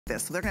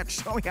this. So they're gonna have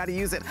to show me how to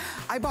use it.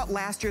 I bought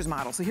last year's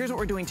model, so here's what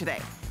we're doing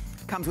today.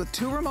 Comes with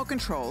 2 remote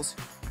controls.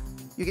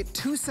 You get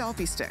 2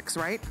 selfie sticks,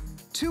 right?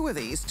 2 of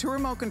these, 2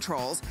 remote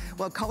controls.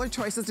 Well, color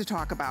choices to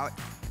talk about,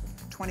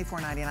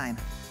 $24.99.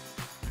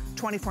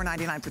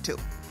 $24.99 for 2.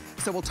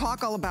 So we'll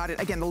talk all about it.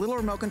 Again, the little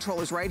remote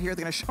control is right here.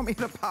 They're gonna show me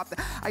how to pop.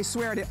 I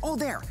swear I did. Oh,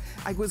 there.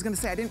 I was gonna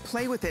say I didn't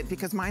play with it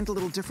because mine's a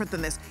little different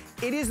than this.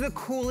 It is the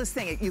coolest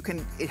thing.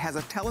 It has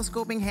a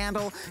telescoping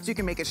handle, so you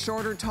can make it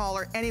shorter,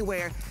 taller,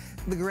 anywhere.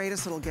 The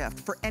greatest little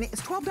gift for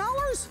it's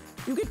 $12.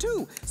 You get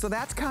 2. So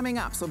that's coming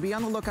up. So be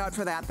on the lookout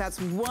for that.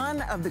 That's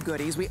one of the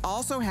goodies. We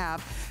also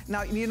have,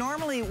 now you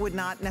normally would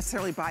not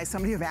necessarily buy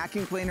somebody a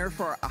vacuum cleaner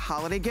for a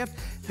holiday gift.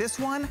 This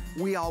one,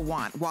 we all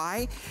want.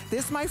 Why?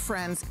 This, my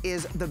friends,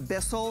 is the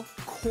Bissell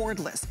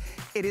cordless.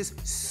 It is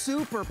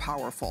super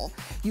powerful.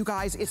 You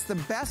guys, it's the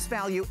best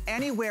value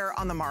anywhere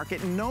on the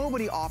market.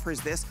 Nobody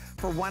offers this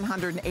for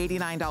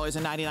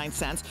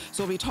 $189.99.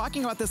 So we'll be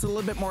talking about this a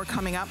little bit more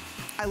coming up.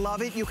 I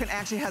love it. You can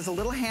actually, has a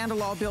little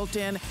handle all built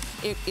in.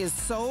 It is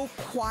so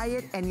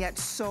quiet and yet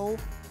so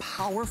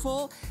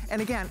powerful.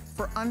 And again,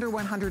 for under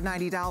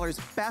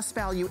 $190, best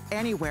value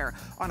anywhere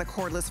on a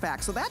cordless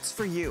vac. So that's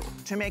for you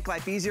to make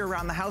life easier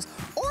around the house,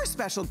 or a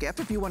special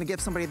gift if you want to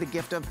give somebody the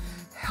gift of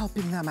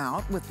helping them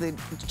out with the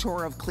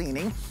chore of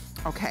cleaning.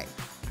 Okay,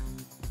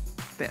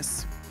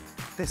 this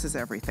is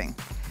everything.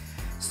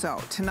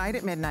 So tonight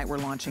at midnight, we're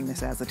launching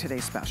this as a Today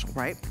Special,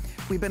 right?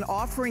 We've been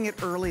offering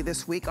it early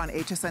this week on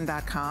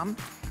hsn.com,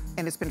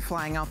 and it's been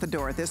flying out the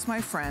door. This, my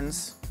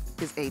friends,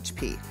 is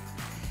HP.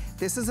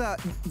 This is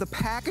the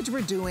package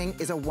we're doing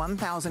is a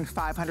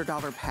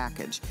 $1,500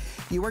 package.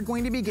 You are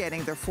going to be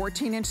getting their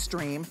 14-inch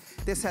stream.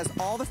 This has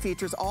all the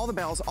features, all the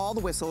bells, all the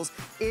whistles.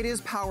 It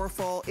is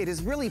powerful. It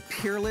is really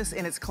peerless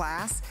in its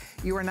class.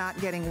 You are not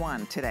getting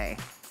 1 today.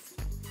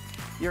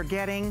 You're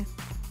getting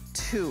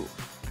 2.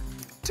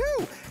 2.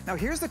 Now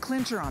here's the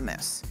clincher on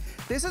this.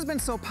 This has been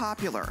so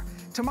popular.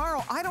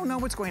 Tomorrow, I don't know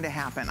what's going to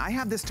happen. I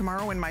have this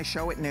tomorrow in my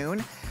show at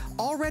noon.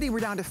 Already we're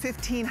down to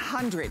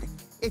 $1,500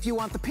 if you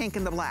want the pink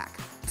and the black.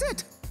 That's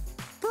it,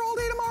 for all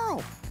day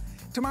tomorrow.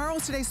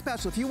 Tomorrow's Today's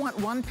Special. If you want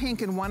 1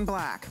 pink and 1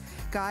 black,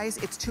 guys,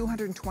 it's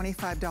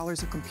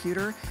 $225 a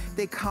computer.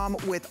 They come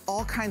with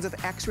all kinds of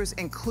extras,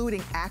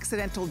 including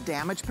accidental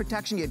damage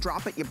protection. You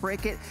drop it, you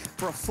break it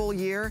for a full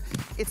year.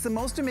 It's the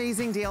most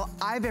amazing deal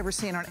I've ever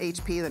seen on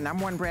HP, the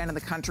 #1 brand in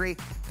the country.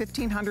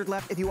 1,500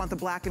 left. If you want the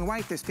black and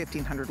white, there's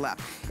 1,500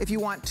 left. If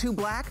you want 2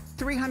 black,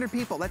 300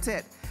 people, that's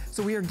it.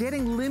 So we are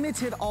getting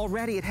limited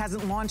already. It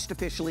hasn't launched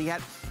officially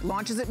yet.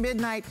 Launches at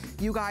midnight.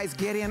 You guys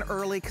get in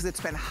early because it's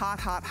been hot,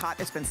 hot,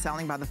 hot. It's been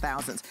selling by the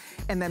thousands.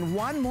 And then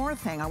one more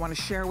thing I want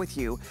to share with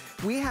you.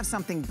 We have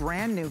something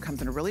brand new,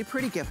 comes in a really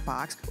pretty gift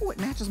box. Oh, it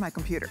matches my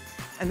computer.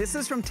 And this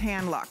is from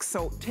Tan Luxe.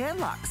 So Tan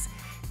Luxe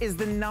is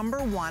the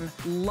 #1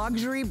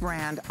 luxury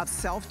brand of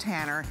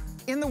self-tanner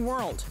in the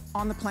world,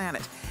 on the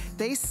planet.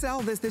 They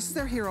sell this is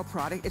their hero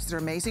product. It's their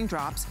amazing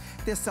drops.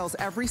 This sells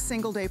every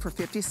single day for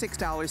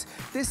 $56.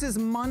 This is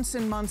months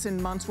and months and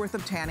months worth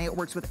of tanning. It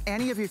works with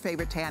any of your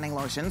favorite tanning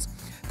lotions.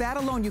 That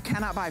alone you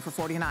cannot buy for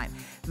 $49.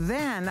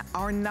 Then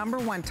our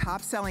 #1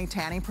 top selling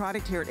tanning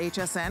product here at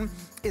HSN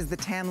is the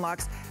Tan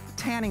Luxe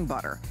Tanning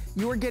Butter.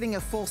 You are getting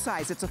a full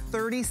size. It's a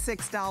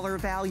 $36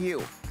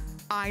 value.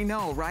 I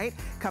know, right?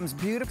 Comes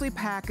beautifully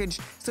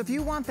packaged. So if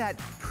you want that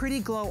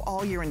pretty glow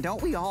all year, and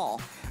don't we all?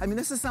 I mean,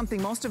 this is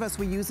something, most of us,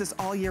 we use this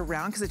all year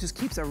round because it just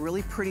keeps a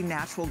really pretty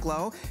natural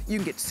glow. You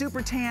can get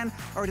super tan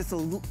or just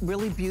a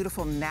really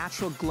beautiful,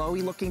 natural,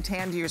 glowy looking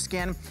tan to your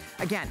skin.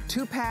 Again,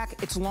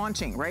 2-pack, it's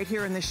launching right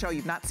here in this show.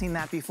 You've not seen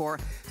that before.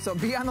 So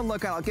be on the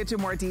lookout. I'll get you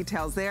more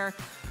details there.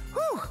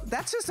 Whew,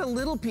 that's just a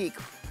little peek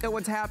at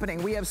what's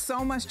happening. We have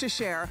so much to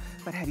share,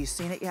 but have you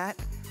seen it yet?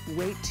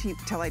 Wait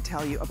till I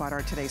tell you about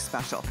our Today's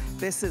Special.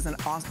 This is an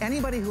awesome,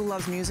 anybody who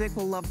loves music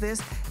will love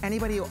this.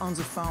 Anybody who owns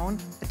a phone,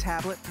 a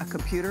tablet, a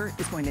computer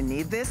is going to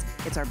need this.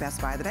 It's our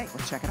best buy of the day.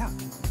 Let's check it out.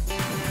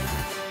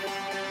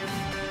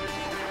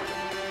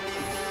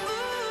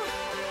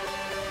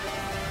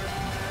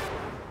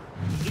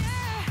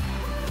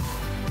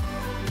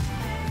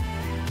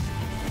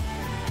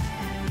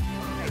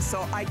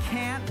 So I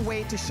can't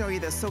wait to show you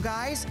this. So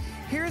guys,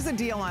 here's the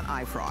deal on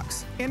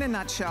iFrogs. In a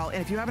nutshell,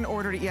 and if you haven't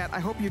ordered it yet, I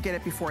hope you get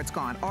it before it's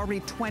gone. Already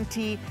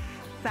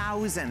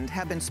 20,000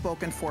 have been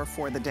spoken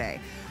for the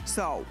day.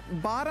 So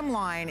bottom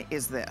line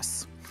is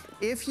this.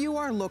 If you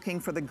are looking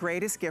for the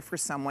greatest gift for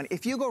someone,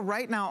 if you go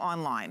right now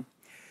online,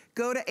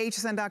 go to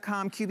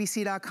hsn.com,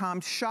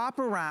 qvc.com, shop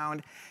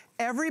around.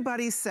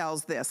 Everybody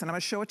sells this, and I'm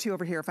gonna show it to you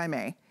over here if I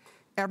may.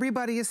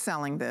 Everybody is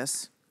selling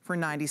this for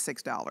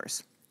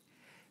 $96.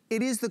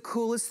 It is the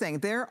coolest thing.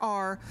 There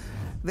are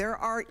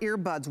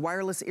earbuds,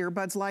 wireless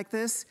earbuds like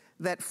this,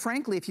 that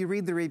frankly, if you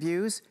read the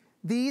reviews,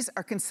 these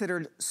are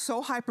considered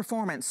so high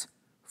performance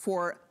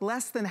for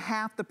less than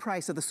half the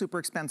price of the super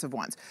expensive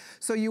ones.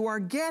 So you are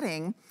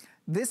getting,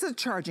 this is a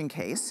charging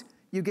case,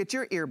 you get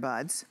your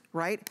earbuds,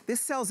 right? This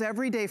sells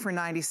every day for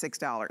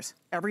 $96,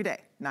 every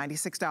day,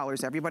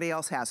 $96, everybody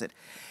else has it.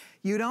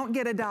 You don't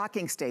get a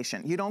docking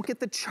station, you don't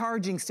get the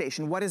charging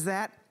station. What is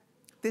that?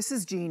 This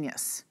is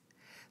genius.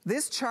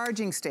 This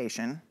charging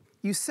station,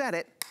 you set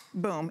it,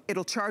 boom,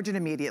 it'll charge it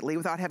immediately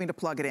without having to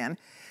plug it in.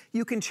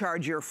 You can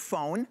charge your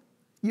phone.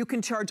 You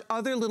can charge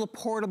other little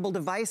portable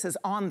devices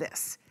on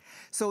this.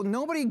 So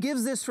nobody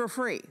gives this for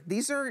free.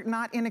 These are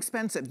not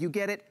inexpensive. You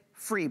get it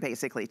free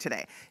basically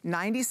today.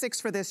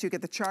 $96 for this, you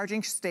get the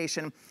charging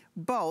station,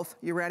 both,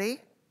 you ready?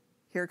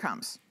 Here it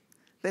comes.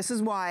 This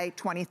is why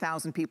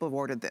 20,000 people have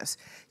ordered this.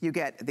 You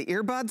get the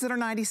earbuds that are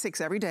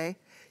 $96 every day.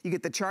 You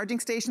get the charging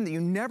station that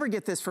you never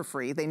get this for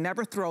free. They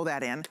never throw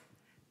that in.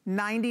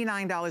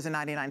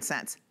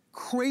 $99.99.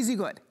 Crazy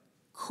good.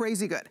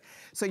 Crazy good.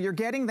 So you're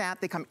getting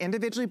that. They come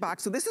individually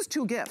boxed. So this is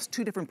 2 gifts,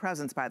 2 different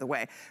presents, by the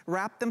way.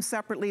 Wrap them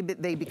separately,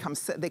 but they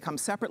come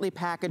separately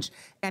packaged.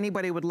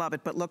 Anybody would love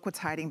it, but look what's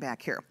hiding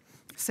back here.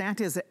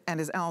 Santa and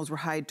his elves were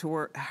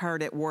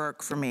hard at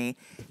work for me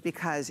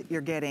because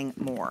you're getting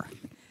more.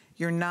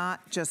 You're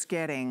not just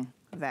getting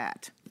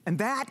that. And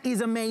that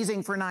is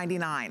amazing for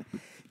 $99.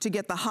 To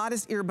get the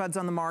hottest earbuds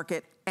on the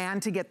market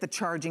and to get the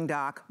charging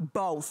dock,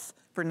 both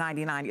for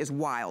 $99 is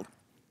wild.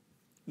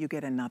 You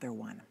get another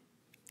one.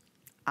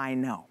 I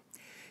know.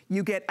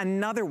 You get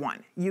another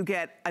one. You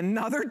get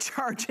another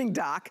charging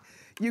dock.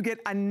 You get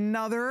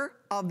another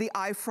of the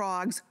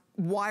iFrog's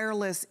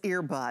wireless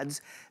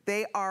earbuds.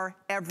 They are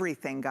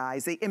everything,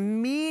 guys. They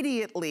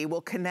immediately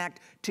will connect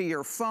to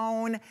your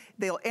phone.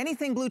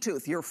 Anything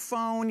Bluetooth, your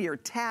phone, your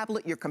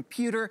tablet, your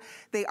computer.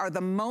 They are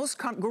the most,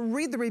 go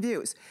read the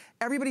reviews.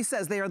 Everybody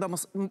says they are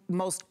the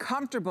most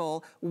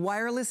comfortable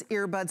wireless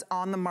earbuds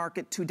on the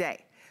market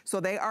today. So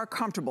they are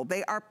comfortable,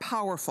 they are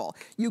powerful.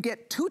 You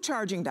get 2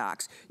 charging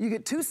docks, you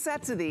get 2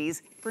 sets of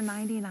these for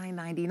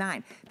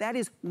 $99.99. That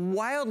is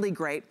wildly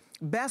great.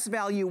 Best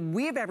value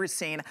we've ever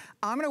seen.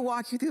 I'm gonna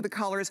walk you through the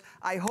colors.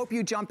 I hope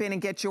you jump in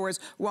and get yours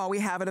while we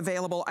have it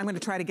available. I'm gonna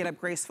try to get up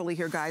gracefully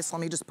here, guys. So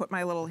let me just put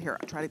my little, here,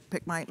 I'll try to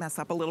pick my mess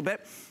up a little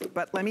bit.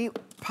 But let me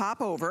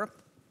pop over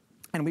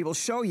and we will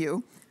show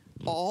you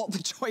all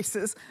the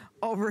choices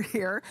over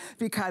here,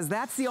 because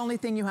that's the only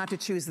thing you have to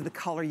choose is the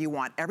color you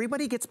want.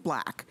 Everybody gets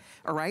black,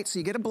 all right? So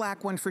you get a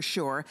black one for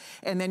sure,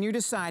 and then you're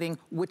deciding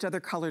which other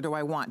color do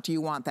I want? Do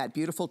you want that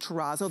beautiful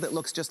terrazzo that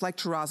looks just like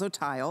terrazzo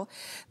tile?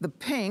 The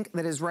pink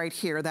that is right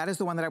here, that is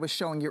the one that I was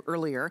showing you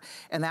earlier,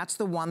 and that's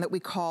the one that we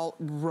call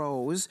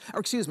rose, or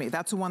excuse me,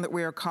 that's the one that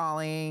we are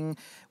calling,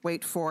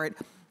 wait for it,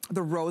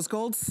 the rose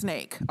gold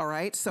snake, all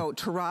right? So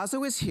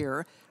terrazzo is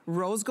here,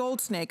 rose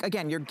gold snake,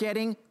 again, you're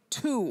getting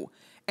 2.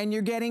 And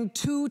you're getting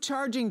 2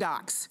 charging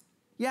docks.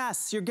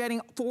 Yes, you're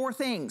getting 4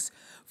 things,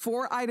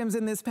 4 items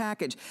in this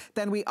package.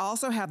 Then we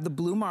also have the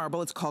blue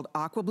marble. It's called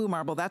aqua blue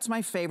marble. That's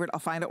my favorite. I'll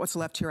find out what's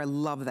left here. I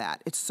love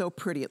that. It's so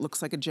pretty. It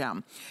looks like a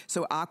gem.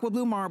 So aqua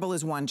blue marble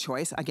is one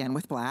choice, again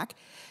with black.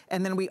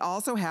 And then we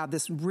also have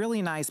this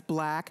really nice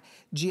black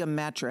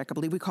geometric. I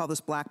believe we call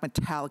this black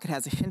metallic. It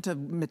has a hint of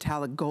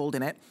metallic gold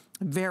in it.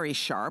 Very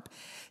sharp.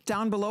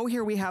 Down below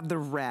here we have the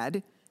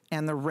red.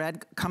 And the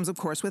red comes, of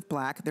course, with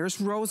black. There's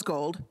rose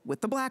gold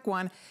with the black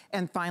one.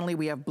 And finally,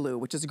 we have blue,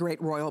 which is a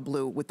great royal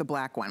blue with the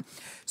black one.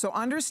 So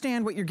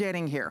understand what you're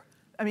getting here.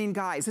 I mean,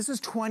 guys, this is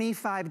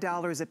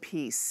 $25 a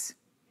piece.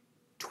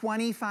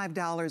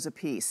 $25 a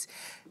piece.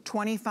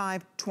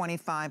 25,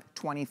 25,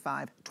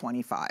 25,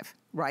 25,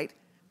 right?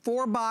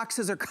 4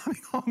 boxes are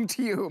coming home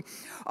to you.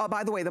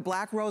 By the way, the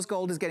black rose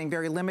gold is getting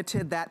very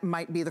limited. That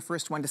might be the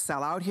first one to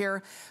sell out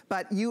here.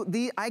 But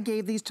I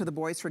gave these to the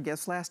boys for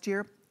gifts last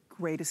year.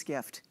 Greatest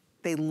gift.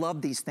 They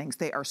love these things.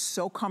 They are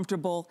so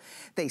comfortable.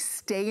 They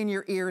stay in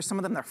your ear. Some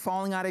of them, they're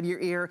falling out of your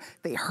ear.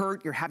 They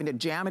hurt. You're having to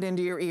jam it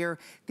into your ear.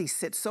 They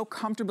sit so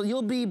comfortably.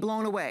 You'll be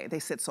blown away. They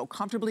sit so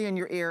comfortably in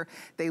your ear.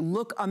 They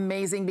look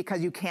amazing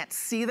because you can't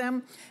see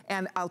them.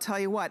 And I'll tell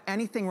you what,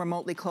 anything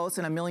remotely close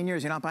in a million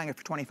years, you're not buying it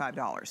for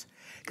 $25.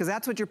 Because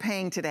that's what you're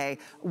paying today.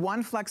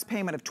 One flex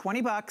payment of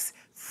 20 bucks,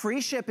 free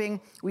shipping.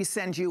 We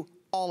send you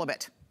all of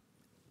it.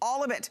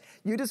 All of it.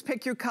 You just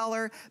pick your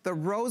color. The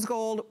rose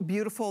gold,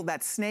 beautiful.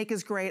 That snake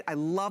is great. I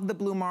love the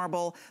blue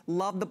marble,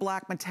 love the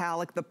black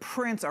metallic. The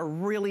prints are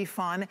really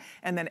fun.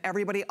 And then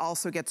everybody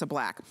also gets a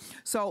black.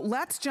 So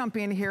let's jump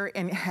in here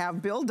and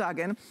have Bill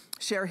Duggan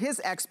share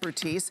his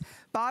expertise.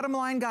 Bottom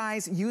line,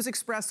 guys, use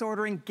express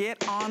ordering.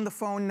 Get on the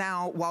phone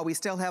now while we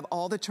still have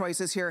all the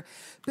choices here.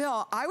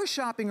 Bill, I was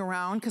shopping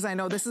around because I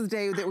know this is the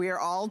day that we are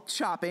all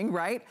shopping,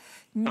 right?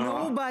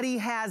 Nobody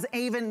has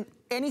even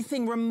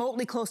anything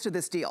remotely close to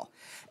this deal.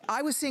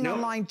 I was seeing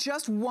online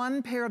just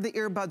 1 pair of the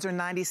earbuds are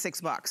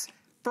 96 bucks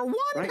for 1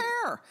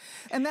 pair.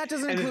 And that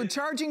doesn't include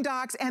charging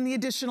docks and the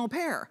additional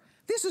pair.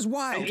 This is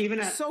wild.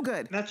 So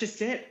good. That's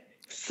just it.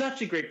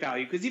 Such a great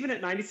value, because even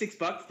at 96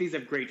 bucks, these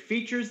have great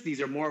features. These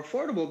are more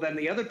affordable than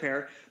the other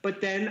pair.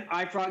 But then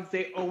iFrogs,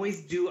 they always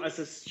do us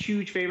a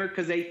huge favor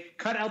because they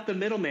cut out the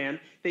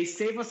middleman. They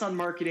save us on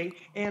marketing,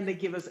 and they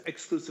give us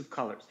exclusive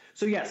colors.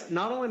 So yes,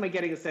 not only am I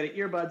getting a set of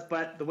earbuds,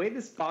 but the way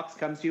this box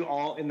comes to you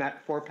all in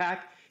that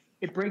 4-pack,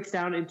 it breaks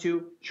down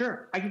into,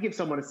 sure, I could give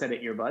someone a set of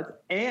earbuds,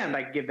 and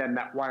I could give them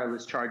that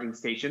wireless charging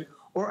station,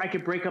 or I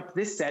could break up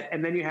this set,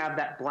 and then you have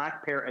that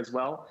black pair as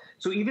well.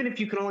 So even if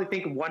you can only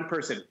think of one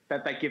person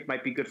that gift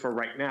might be good for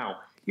right now,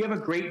 you have a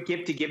great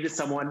gift to give to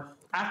someone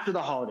after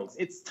the holidays.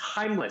 It's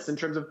timeless in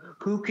terms of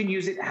who can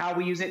use it, how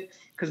we use it,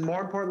 because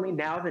more importantly,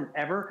 now than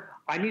ever,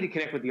 I need to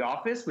connect with the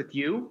office, with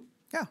you,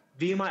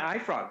 via my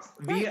iFrogs,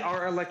 via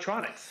our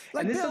electronics.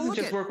 Like, and this Bill, doesn't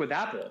just work with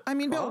Apple. I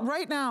mean, Bill,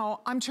 right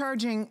now, I'm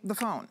charging the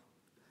phone.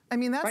 I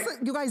mean, that's,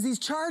 you guys, these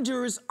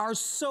chargers are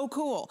so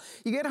cool.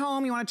 You get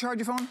home, you want to charge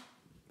your phone?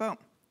 Boom.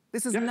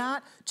 This is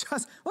not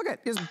just, look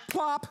at, just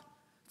plop.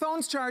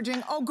 Phone's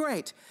charging, oh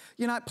great.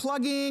 You're not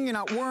plugging, you're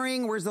not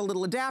worrying, where's the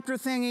little adapter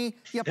thingy?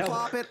 You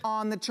plop it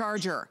on the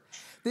charger.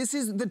 This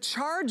is the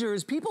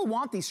chargers, people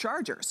want these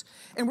chargers.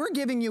 And we're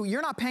giving you,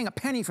 you're not paying a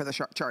penny for the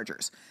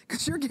chargers,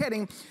 because you're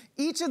getting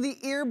each of the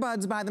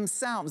earbuds by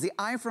themselves. The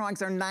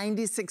iFrogs are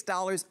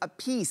 $96 a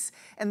piece,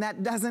 and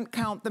that doesn't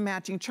count the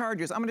matching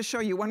chargers. I'm gonna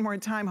show you one more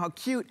time how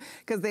cute,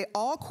 because they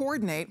all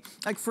coordinate.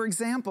 Like for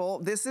example,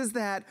 this is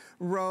that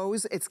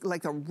rose, it's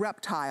like a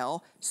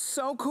reptile,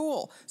 so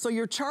cool. So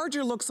your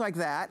charger looks like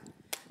that.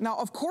 Now,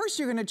 of course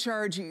you're gonna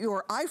charge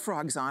your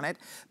iFrogs on it,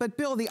 but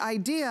Bill, the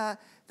idea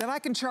that I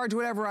can charge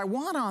whatever I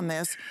want on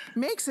this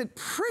makes it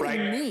pretty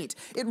neat.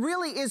 It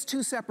really is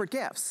two separate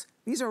gifts.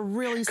 These are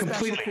really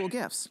special, cool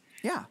gifts.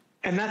 Yeah.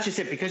 And that's just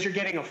it, because you're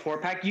getting a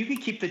 4-pack, you can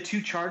keep the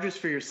 2 chargers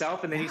for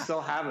yourself, and then you still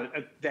have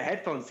the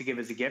headphones to give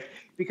as a gift,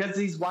 because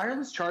these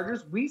wireless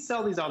chargers, we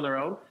sell these on their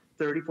own,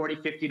 $30,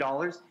 $40,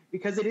 $50,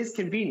 because it is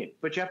convenient.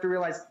 But you have to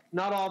realize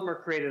not all of them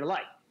are created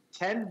alike.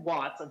 10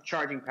 watts of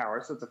charging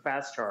power, so it's a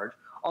fast charge.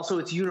 Also,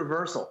 it's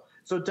universal.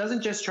 So it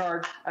doesn't just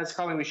charge, as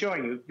Colleen was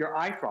showing you, your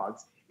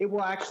iFrogs. It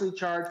will actually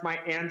charge my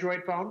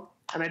Android phone,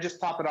 and I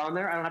just pop it on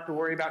there. I don't have to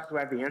worry about, do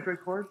I have the Android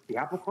cord, the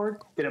Apple cord?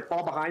 Did it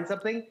fall behind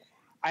something?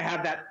 I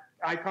have that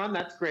icon.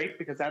 That's great,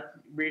 because that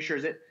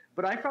reassures it.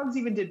 But iPhones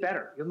even did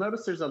better. You'll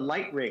notice there's a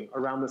light ring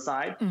around the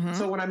side.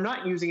 So when I'm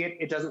not using it,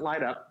 it doesn't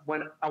light up.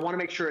 When I want to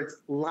make sure it's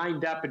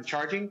lined up and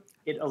charging,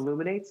 it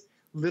illuminates.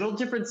 Little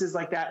differences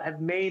like that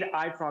have made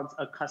iFrogs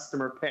a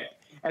customer pick.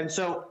 And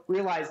so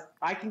realize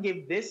I can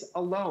give this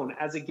alone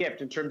as a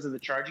gift in terms of the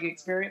charging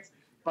experience,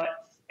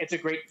 but it's a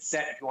great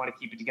set if you want to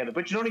keep it together.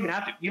 But you don't even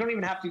have to. You don't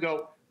even have to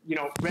go, you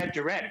know, red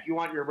to red. If you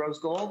want your rose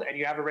gold and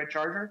you have a red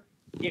charger,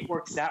 it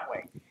works that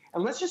way.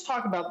 And let's just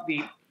talk about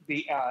the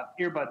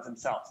earbuds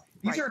themselves.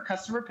 These are a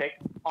customer pick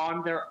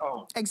on their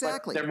own.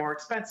 Exactly. But they're more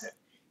expensive.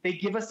 They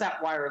give us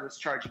that wireless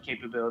charging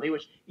capability,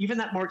 which even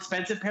that more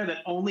expensive pair that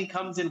only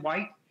comes in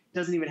white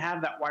doesn't even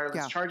have that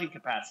wireless charging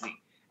capacity.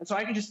 And so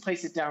I can just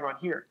place it down on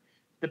here.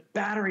 The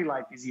battery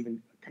life is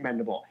even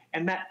commendable.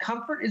 And that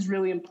comfort is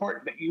really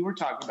important that you were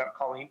talking about,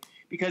 Colleen,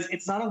 because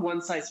it's not a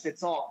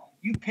one-size-fits-all.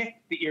 You pick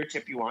the ear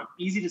tip you want,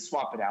 easy to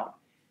swap it out.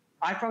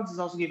 iFrogs is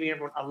also giving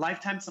everyone a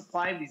lifetime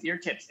supply of these ear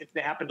tips. If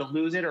they happen to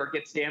lose it or it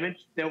gets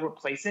damaged, they'll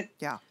replace it.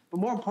 Yeah. But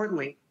more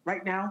importantly,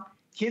 right now,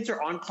 kids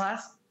are on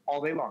class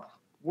all day long.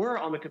 We're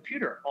on the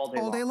computer all day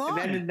long. All day long.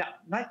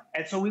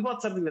 And so we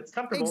want something that's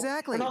comfortable.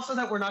 Exactly. And also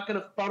that we're not going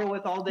to fuddle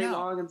with all day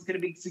long, and it's going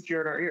to be secure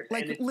in our ears.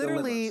 Like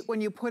literally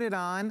when you put it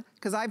on,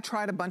 because I've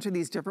tried a bunch of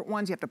these different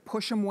ones, you have to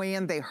push them way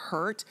in, they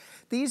hurt.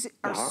 These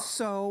are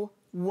so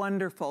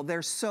wonderful.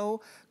 They're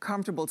so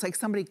comfortable. It's like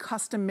somebody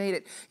custom made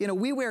it. You know,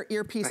 we wear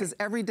earpieces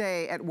every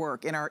day at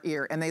work in our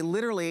ear, and they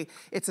literally,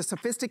 it's a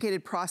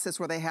sophisticated process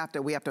where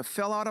we have to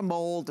fill out a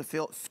mold to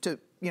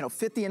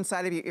fit the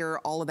inside of your ear,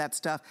 all of that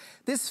stuff.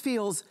 This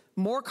feels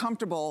more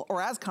comfortable,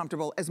 or as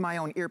comfortable as my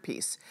own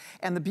earpiece.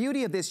 And the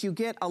beauty of this, you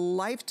get a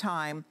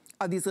lifetime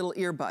of these little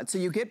earbuds. So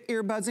you get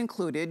earbuds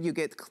included, you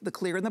get the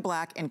clear and the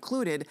black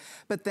included,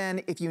 but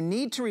then if you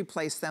need to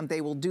replace them, they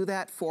will do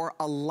that for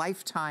a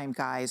lifetime,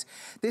 guys.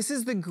 This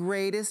is the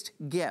greatest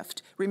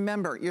gift.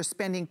 Remember, you're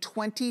spending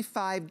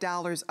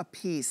 $25 a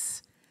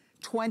piece.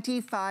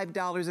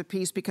 $25 a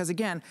piece, because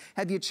again,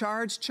 have you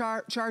charged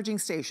charging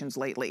stations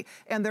lately?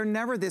 And they're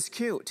never this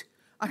cute.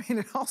 I mean,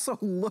 it also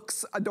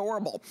looks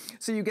adorable.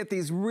 So you get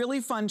these really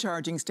fun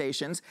charging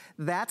stations.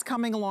 That's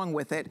coming along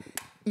with it.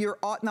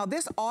 Now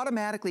this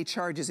automatically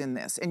charges in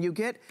this, and you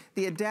get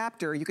the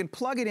adapter. You can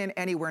plug it in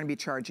anywhere and be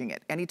charging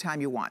it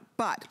anytime you want.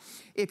 But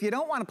if you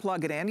don't want to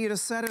plug it in, you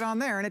just set it on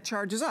there and it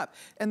charges up.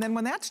 And then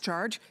when that's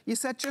charged, you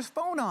set your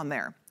phone on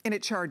there and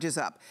it charges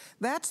up.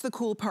 That's the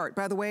cool part.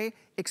 By the way,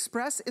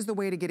 Express is the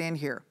way to get in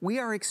here. We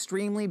are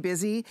extremely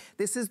busy.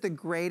 This is the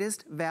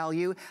greatest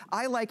value.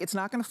 It's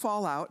not going to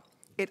fall out.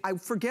 I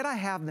forget I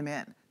have them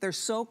in. They're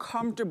so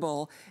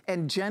comfortable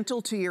and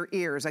gentle to your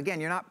ears.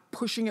 Again, you're not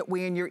pushing it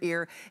way in your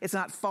ear. It's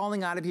not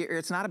falling out of your ear.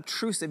 It's not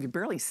obtrusive. You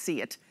barely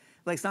see it.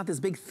 Like, it's not this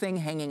big thing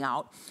hanging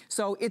out.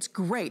 So it's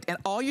great. And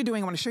all you're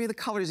doing, I want to show you the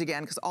colors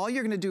again, because all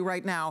you're going to do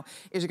right now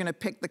is you're going to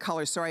pick the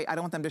colors. Sorry, I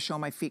don't want them to show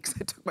my feet because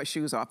I took my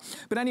shoes off.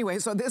 But anyway,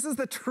 so this is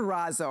the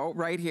terrazzo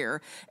right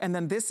here. And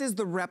then this is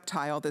the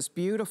reptile, this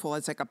beautiful,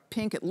 it's like a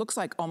pink, it looks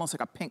like almost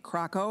like a pink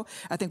croco.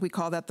 I think we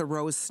call that the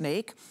rose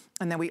snake.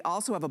 And then we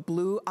also have a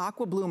blue,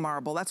 aqua blue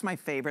marble. That's my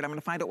favorite. I'm going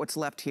to find out what's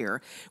left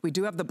here. We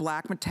do have the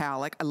black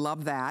metallic. I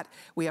love that.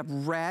 We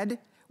have red,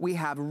 we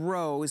have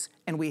rose,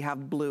 and we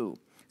have blue.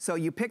 So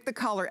you pick the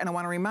color, and I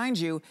wanna remind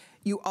you,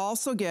 you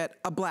also get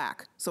a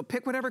black. So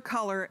pick whatever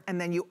color,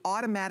 and then you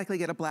automatically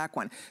get a black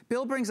one.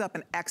 Bill brings up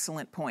an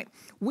excellent point.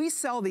 We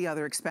sell the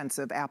other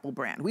expensive Apple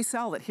brand. We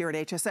sell it here at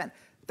HSN.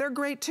 They're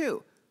great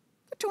too.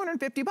 They're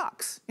 250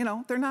 bucks. You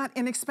know, they're not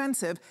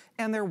inexpensive,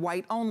 and they're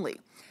white only.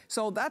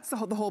 So that's the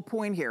whole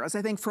point here, is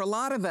I think for a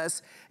lot of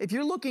us, if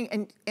you're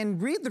looking,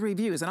 and read the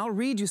reviews, and I'll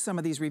read you some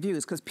of these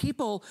reviews, because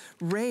people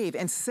rave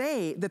and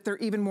say that they're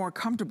even more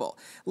comfortable.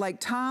 Like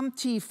Tom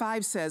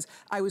T5 says,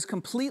 I was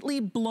completely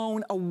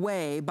blown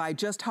away by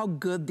just how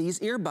good these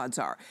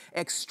earbuds are.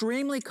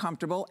 Extremely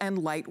comfortable and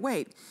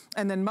lightweight.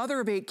 And then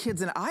Mother of 8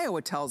 Kids in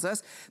Iowa tells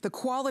us, the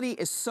quality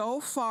is so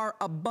far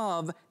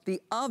above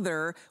the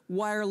other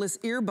wireless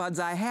earbuds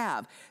I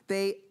have.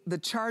 The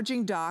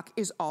charging dock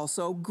is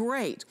also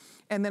great.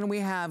 And then we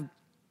have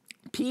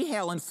P.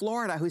 Hale in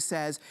Florida who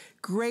says,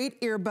 great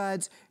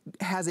earbuds,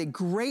 has a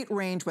great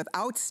range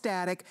without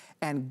static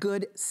and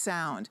good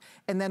sound.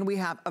 And then we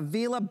have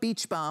Avila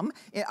Beach Bum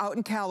out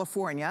in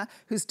California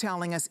who's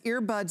telling us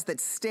earbuds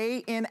that stay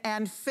in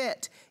and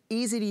fit.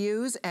 Easy to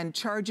use, and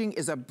charging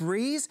is a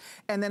breeze.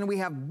 And then we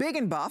have Big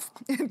and Buff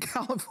in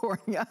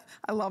California.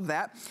 I love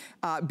that.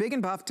 Big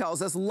and Buff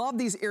tells us, love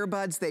these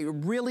earbuds. They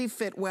really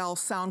fit well.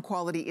 Sound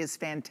quality is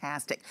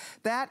fantastic.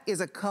 That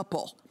is a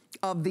couple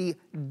of the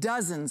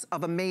dozens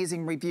of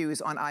amazing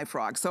reviews on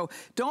iFrog. So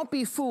don't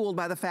be fooled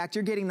by the fact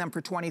you're getting them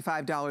for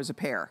 $25 a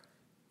pair.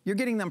 You're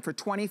getting them for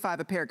 $25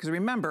 a pair, because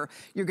remember,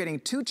 you're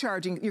getting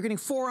you're getting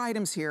 4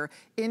 items here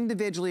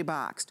individually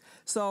boxed.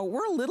 So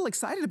we're a little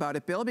excited about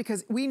it, Bill,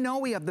 because we know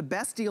we have the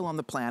best deal on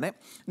the planet.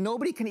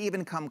 Nobody can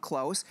even come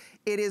close.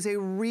 It is a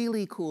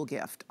really cool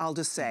gift, I'll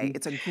just say.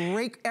 It's a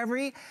great,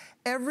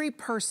 every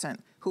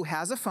person who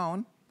has a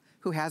phone,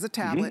 who has a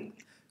tablet,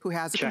 who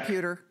has a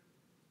computer,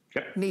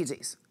 needs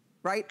these,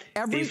 right?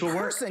 Every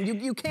person,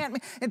 you can't,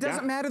 it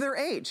doesn't matter their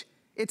age.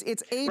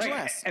 It's ageless.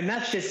 Right. And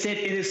that's just it.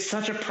 It is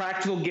such a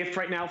practical gift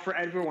right now for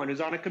everyone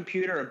who's on a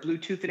computer, a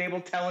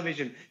Bluetooth-enabled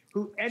television,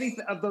 who any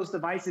of those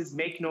devices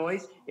make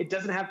noise. It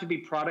doesn't have to be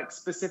product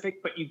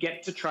specific, but you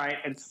get to try it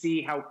and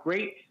see how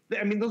great.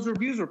 I mean, those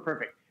reviews were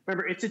perfect.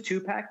 Remember, it's a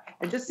 2-pack,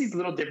 and just these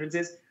little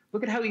differences.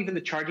 Look at how even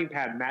the charging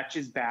pad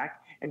matches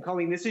back. And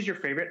Colleen, this is your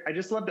favorite. I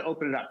just love to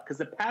open it up because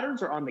the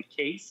patterns are on the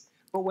case,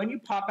 but when you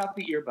pop out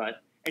the earbud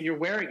and you're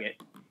wearing it,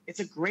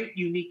 it's a great,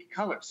 unique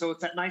color. So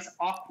it's that nice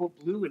aqua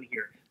blue in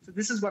here. So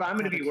this is what I'm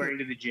going to be wearing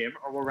to the gym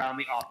or around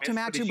the office. To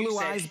match your blue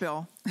eyes,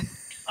 Bill.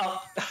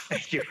 Oh,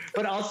 thank you.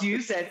 But also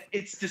you said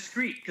it's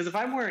discreet, because if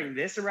I'm wearing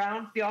this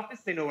around the office,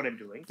 they know what I'm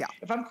doing. Yeah.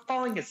 If I'm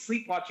falling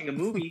asleep watching a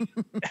movie,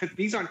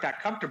 these aren't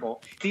that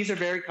comfortable. These are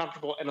very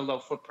comfortable and a low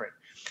footprint.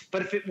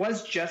 But if it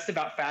was just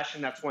about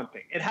fashion, that's one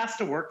thing. It has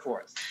to work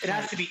for us. It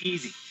has to be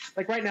easy.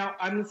 Like right now,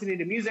 I'm listening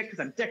to music because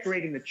I'm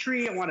decorating the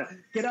tree. I want to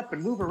get up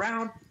and move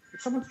around.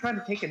 If someone's trying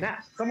to take a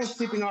nap, someone's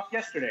sleeping off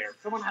yesterday, or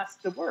someone has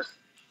to work.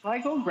 So I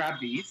go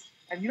grab these,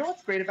 and you know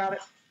what's great about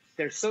it?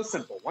 They're so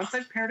simple. Once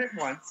I've paired it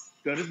once,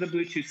 go to the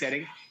Bluetooth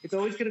setting, it's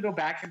always going to go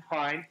back and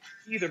find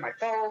either my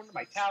phone,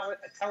 my tablet,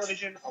 a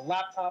television, a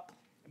laptop,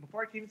 and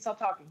before I can even stop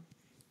talking,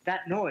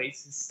 that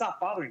noise has stopped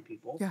bothering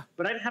people,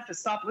 but I didn't have to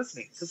stop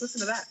listening. So listen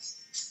to that.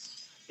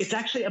 It's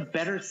actually a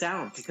better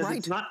sound because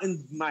it's not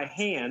in my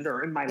hand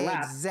or in my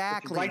lap.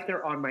 Exactly. It's right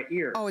there on my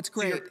ear. Oh, it's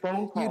great. So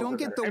phone calls, you don't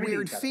get the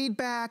weird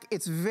feedback.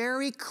 It's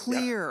very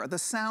clear. The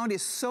sound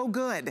is so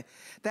good.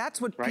 That's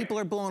what people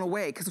are blown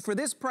away. Because for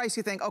this price,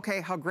 you think,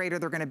 okay, how great are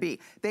they going to be?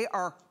 They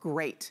are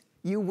great.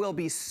 You will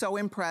be so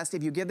impressed.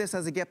 If you give this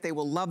as a gift, they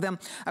will love them.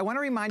 I want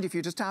to remind you, if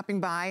you're just stopping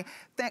by,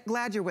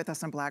 glad you're with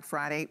us on Black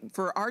Friday.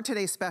 For our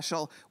today's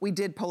special, we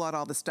did pull out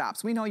all the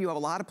stops. We know you have a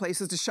lot of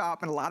places to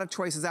shop and a lot of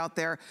choices out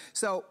there.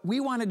 So we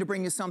wanted to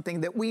bring you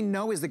something that we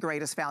know is the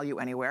greatest value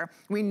anywhere.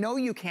 We know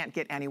you can't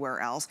get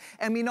anywhere else.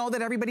 And we know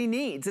that everybody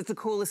needs. It's the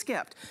coolest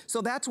gift.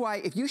 So that's why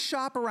if you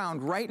shop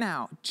around right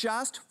now,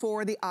 just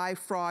for the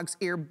iFrog's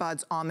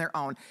earbuds on their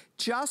own,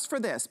 just for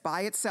this,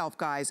 by itself,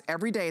 guys,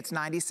 every day it's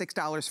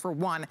 $96 for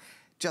one.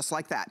 Just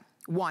like that.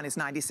 One is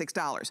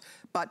 $96.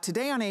 But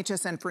today on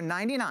HSN for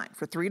 $99,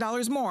 for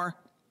 $3 more,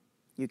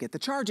 you get the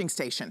charging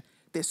station.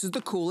 This is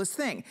the coolest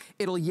thing.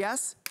 It'll,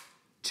 yes,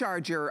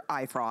 charge your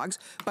iFrogs,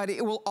 but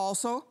it will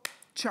also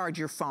charge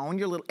your phone,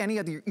 any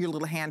of your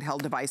little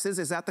handheld devices.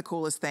 Is that the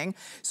coolest thing?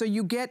 So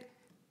you get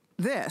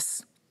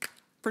this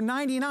for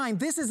 $99.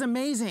 This is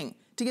amazing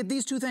to get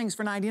these two things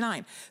for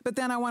 $99. But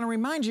then I want to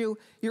remind you,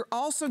 you're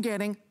also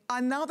getting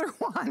another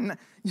one.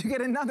 You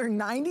get another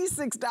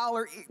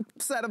 $96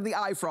 set of the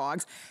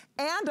iFrogs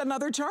and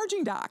another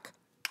charging dock.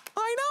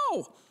 I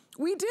know,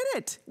 we did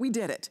it. We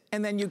did it.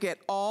 And then you get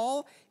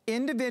all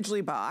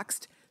individually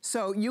boxed.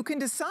 So you can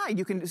decide,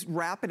 you can just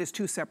wrap it as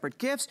two separate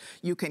gifts.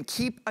 You can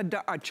keep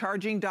a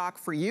charging dock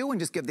for you and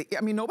just give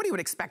I mean, nobody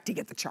would expect to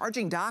get the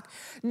charging dock.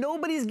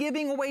 Nobody's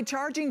giving away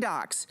charging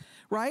docks,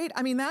 right?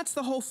 I mean, that's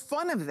the whole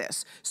fun of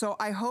this. So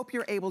I hope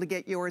you're able to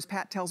get yours.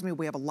 Pat tells me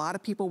we have a lot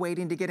of people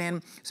waiting to get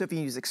in. So if you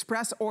use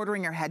express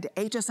ordering or head to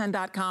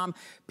hsn.com,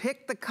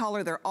 pick the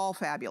color. They're all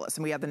fabulous.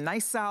 And we have the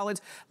nice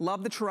solids.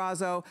 Love the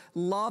terrazzo.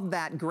 Love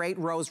that great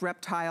rose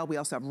reptile. We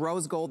also have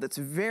rose gold that's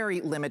very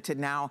limited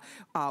now.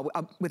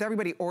 With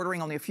everybody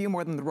ordering, only a few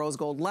more than the rose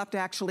gold left,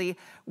 actually.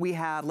 We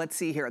have, let's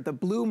see here, the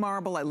blue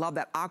marble. I love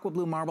that aqua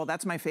blue marble.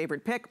 That's my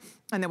favorite pick.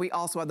 And then we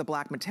also have the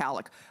black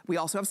metallic. We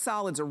also have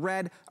solids, a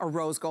red, a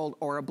rose gold,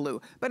 or a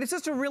blue. But it's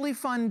just a really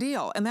fun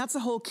deal. And that's the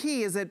whole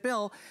key, is that,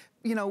 Bill,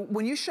 you know,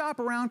 when you shop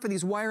around for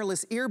these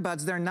wireless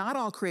earbuds, they're not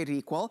all created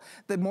equal.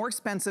 The more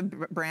expensive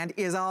brand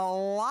is a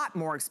lot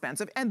more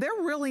expensive, and they're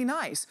really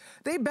nice.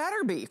 They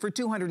better be for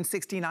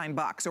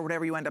 $269 or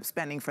whatever you end up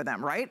spending for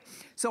them, right?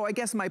 So I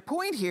guess my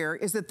point here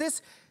is that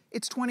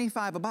it's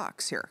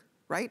 $25 here.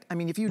 Right? I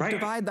mean, if you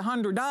divide the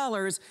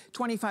 $100,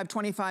 25,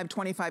 25,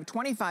 25,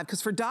 25,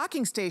 because for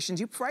docking stations,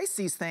 you price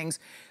these things,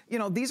 you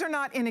know, these are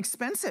not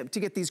inexpensive to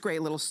get these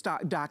great little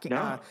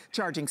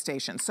charging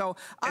stations. So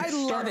I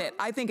love it.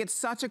 I think it's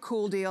such a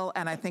cool deal,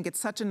 and I think it's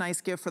such a nice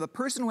gift for the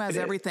person who has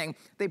everything.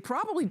 They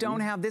probably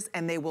don't have this,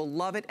 and they will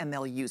love it, and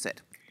they'll use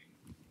it.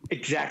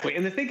 Exactly.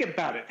 And the thing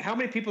about it, how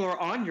many people are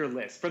on your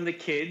list, from the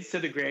kids to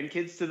the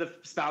grandkids to the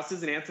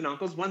spouses and aunts and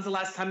uncles? When's the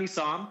last time you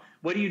saw them?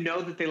 What do you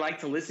know that they like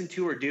to listen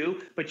to or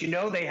do? But you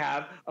know they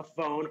have a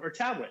phone or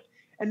tablet.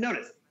 And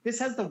notice, this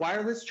has the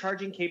wireless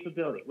charging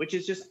capability, which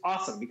is just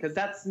awesome, because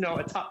that's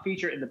a top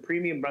feature in the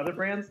premium other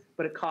brands,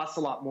 but it costs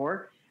a lot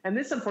more. And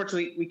this,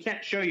 unfortunately, we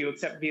can't show you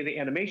except via the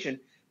animation.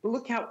 But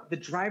look how the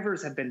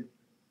drivers have been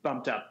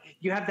bumped up.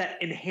 You have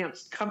that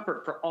enhanced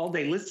comfort for all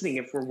day listening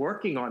if we're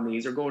working on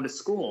these or going to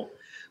school.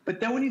 But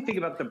then when you think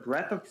about the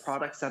breadth of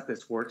products that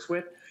this works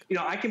with, you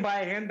know, I can buy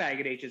a handbag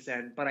at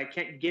HSN, but I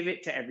can't give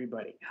it to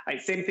everybody.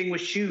 Same thing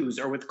with shoes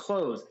or with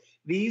clothes.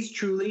 These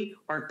truly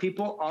are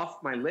people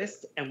off my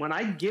list. And when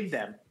I give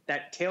them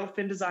that tail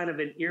fin design of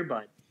an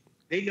earbud,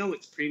 they know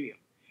it's premium.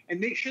 And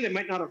make sure they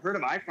might not have heard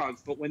of iFrogs,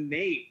 but when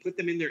they put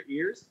them in their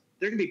ears,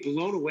 they're going to be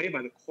blown away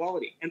by the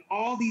quality and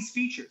all these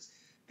features.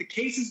 The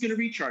case is going to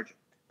recharge them.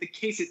 The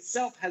case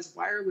itself has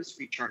wireless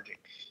recharging.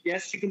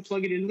 Yes, you can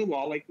plug it into the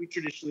wall like we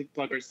traditionally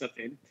plug our stuff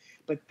in.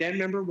 But then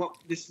remember what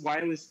this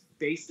wireless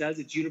base does?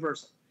 It's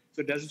universal.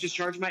 So it doesn't just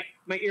charge my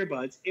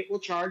earbuds. It will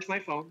charge my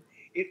phone.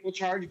 It will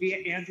charge via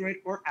Android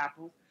or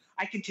Apple.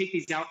 I can take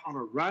these out on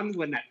a run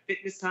when that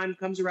fitness time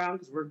comes around,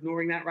 because we're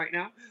ignoring that right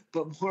now.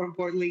 But more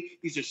importantly,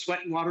 these are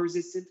sweat and water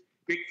resistant.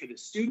 Great for the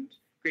student.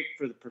 Great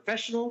for the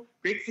professional.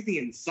 Great for the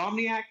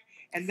insomniac.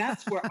 And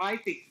that's where I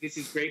think this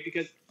is great,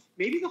 because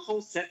maybe the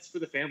whole set's for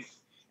the family.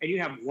 And you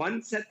have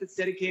one set that's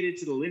dedicated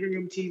to the living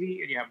room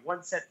TV, and you have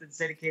one set that's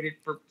dedicated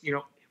for, you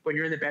know, when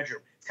you're in the bedroom.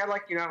 It's kind of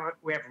like, you know,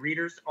 we have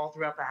readers all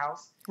throughout the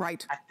house.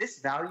 Right. At this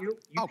value,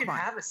 you can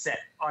have a set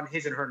on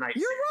his and her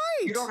nightstand. You're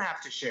right. You don't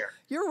have to share.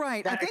 You're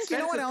right. I think, you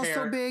know what else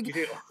so big?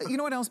 You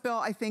know what else, Bill,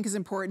 I think is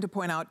important to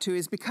point out too,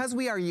 is because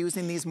we are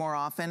using these more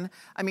often.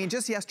 I mean,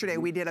 just yesterday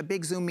we did a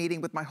big Zoom meeting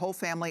with my whole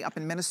family up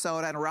in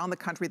Minnesota, and around the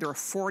country there were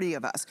 40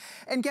 of us.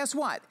 And guess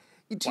what?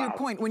 To your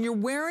point, when you're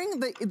wearing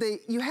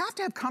you have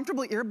to have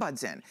comfortable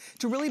earbuds in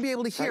to really be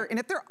able to hear. And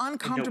if they're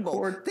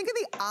uncomfortable, think of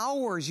the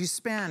hours you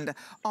spend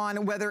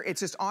on, whether it's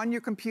just on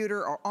your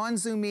computer or on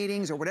Zoom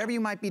meetings or whatever you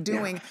might be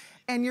doing.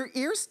 And your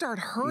ears start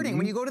hurting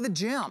when you go to the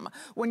gym,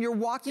 when you're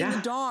walking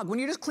the dog, when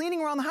you're just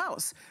cleaning around the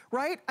house,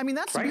 right? I mean,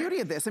 that's the beauty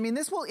of this. I mean,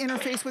 this will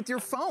interface with your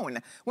phone.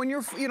 When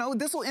you're, you know,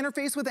 this will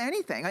interface with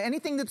anything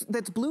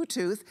that's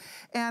Bluetooth.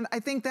 And I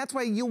think that's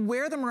why you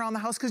wear them around the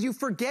house, because you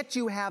forget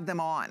you have them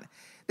on.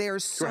 They are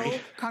so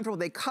comfortable.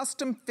 They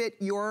custom fit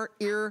your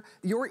ear.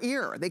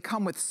 They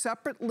come with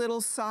separate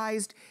little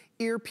sized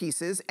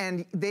earpieces,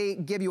 and they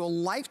give you a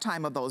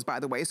lifetime of those, by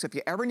the way. So if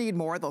you ever need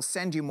more, they'll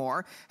send you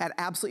more at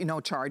absolutely no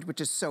charge,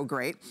 which is so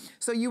great.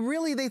 So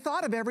they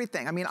thought of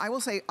everything. I mean, I will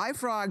say,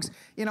 iFrogs,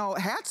 you know,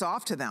 hats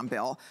off to them,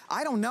 Bill.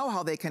 I don't know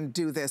how they can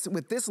do this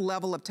with this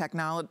level of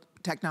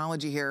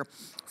technology here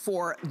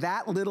for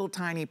that little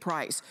tiny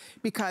price.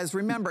 Because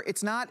remember,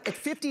 it's not at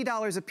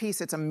 $50 a piece,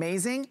 it's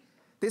amazing.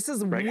 This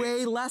is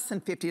way less than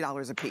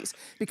 $50 a piece,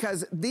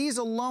 because these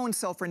alone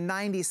sell for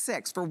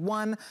 $96. For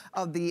one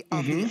of the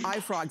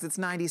iFrogs, it's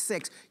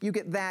 $96. You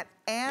get that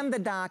and the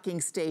docking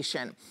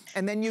station,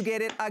 and then you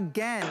get it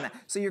again.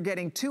 So you're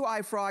getting 2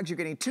 iFrogs, you're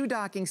getting 2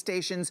 docking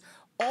stations.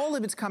 All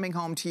of it's coming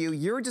home to you.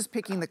 You're just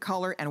picking the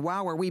color, and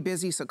wow, are we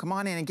busy, so come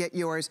on in and get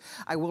yours.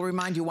 I will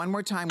remind you one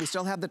more time, we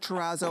still have the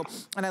terrazzo,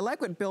 and I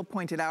like what Bill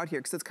pointed out here,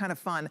 because it's kind of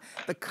fun.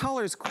 The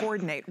colors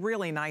coordinate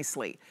really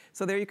nicely.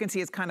 So there you can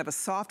see it's kind of a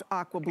soft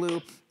aqua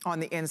blue on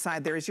the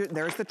inside. There's the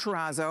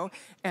terrazzo,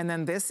 and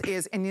then this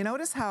is, and you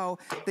notice how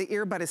the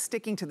earbud is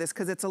sticking to this,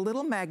 because it's a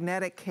little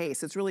magnetic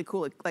case. It's really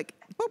cool. It, like,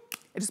 boop,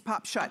 it just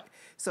pops shut.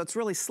 So it's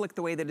really slick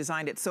the way they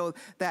designed it. So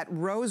that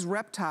rose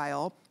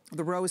reptile,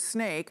 the rose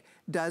snake,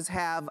 does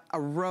have a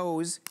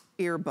rose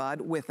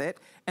earbud with it.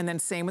 And then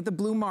same with the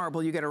blue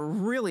marble, you get a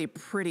really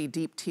pretty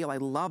deep teal. I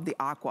love the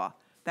aqua.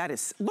 That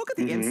is, look at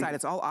the inside,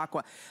 it's all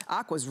aqua.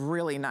 Aqua's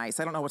really nice.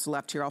 I don't know what's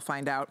left here, I'll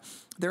find out.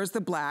 There's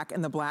the black,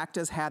 and the black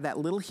does have that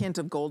little hint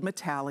of gold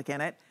metallic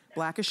in it.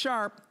 Black is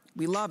sharp.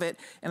 We love it.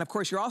 And of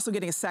course, you're also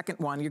getting a second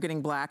one. You're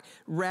getting black.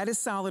 Red is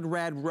solid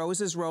red. Rose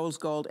is rose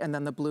gold. And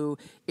then the blue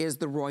is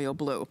the royal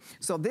blue.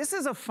 So this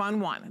is a fun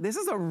one. This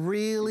is a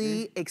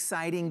really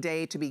exciting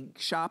day to be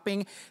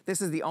shopping.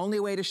 This is the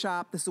only way to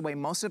shop. This is the way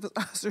most of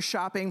us are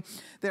shopping.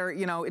 There,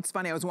 you know, it's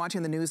funny. I was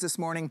watching the news this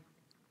morning.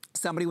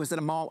 Somebody was at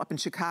a mall up in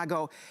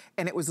Chicago,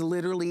 and it was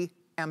literally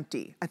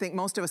empty. I think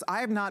most of us, I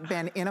have not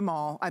been in a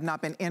mall, I've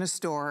not been in a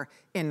store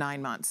in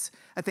 9 months.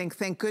 I think,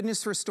 thank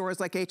goodness for stores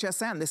like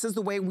HSN. This is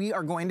the way we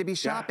are going to be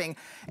shopping.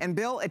 Yeah. And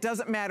Bill, it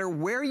doesn't matter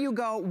where you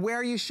go,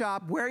 where you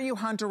shop, where you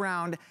hunt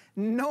around,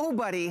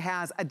 nobody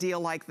has a deal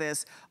like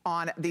this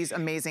on these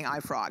amazing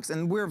iFrogs.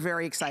 And we're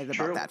very excited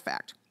about that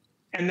fact.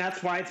 And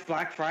that's why it's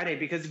Black Friday,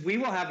 because we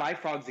will have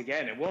iFrogs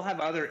again, and we'll have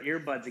other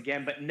earbuds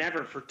again, but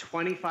never for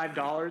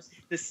 $25.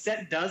 The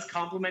set does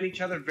complement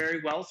each other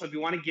very well, so if you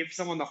want to give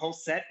someone the whole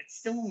set, it's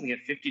still only a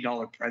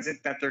 $50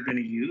 present that they're going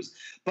to use.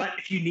 But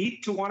if you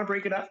need to want to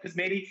break it up, because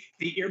maybe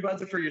the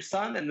earbuds are for your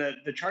son and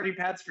the charging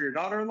pads for your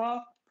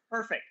daughter-in-law,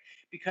 perfect,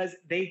 because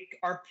they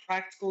are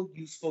practical,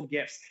 useful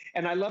gifts.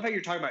 And I love how you're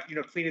talking about, you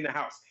know, cleaning the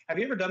house. Have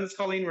you ever done this,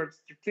 Colleen, where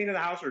you're cleaning the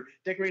house or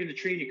decorating the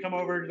tree and you come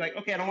over and you're like,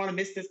 okay, I don't want to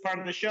miss this part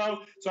of the show,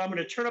 so I'm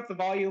going to turn up the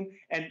volume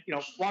and, you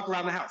know, walk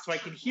around the house so I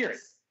can hear it.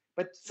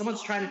 But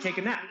someone's trying to take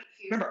a nap.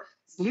 Remember,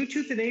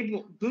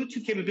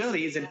 Bluetooth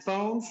capability is in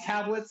phones,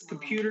 tablets,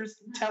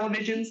 computers,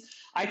 televisions.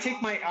 I take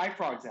my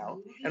iFrogs out,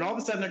 and all of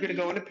a sudden they're going to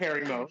go into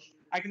pairing mode.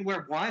 I can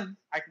wear one,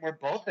 I can wear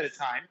both at a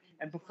time,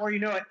 and before you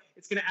know it,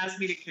 it's going to ask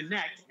me to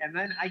connect, and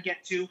then I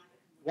get to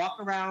walk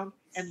around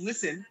and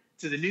listen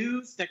to the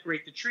news,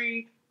 decorate the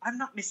tree. I'm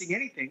not missing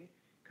anything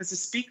because the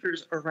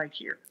speakers are right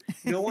here.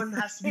 No one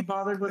has to be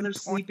bothered when they're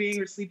sleeping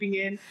or sleeping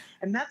in,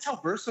 and that's how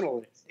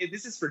versatile it is. If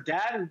this is for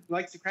dad who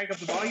likes to crank up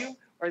the volume,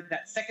 or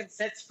that second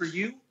set's for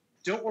you,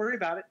 don't worry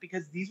about it,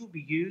 because these will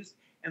be used,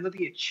 and they'll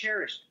be a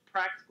cherished,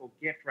 practical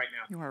gift right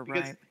now. You are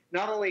because right.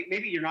 Not only,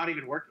 maybe you're not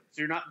even working,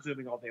 so you're not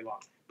Zooming all day long,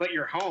 but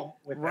you're home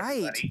with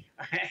everybody.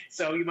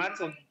 So you might as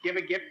well give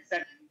a gift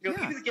that, you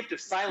know, even the gift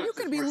of silence.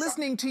 You can be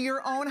listening to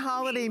your own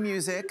holiday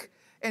music,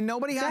 and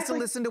nobody has to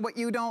listen to what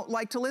you don't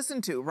like to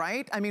listen to,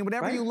 right? I mean,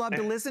 whatever you love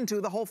to listen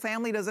to, the whole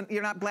family doesn't,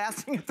 you're not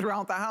blasting it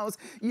throughout the house.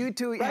 You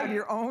two have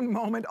your own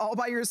moment all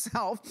by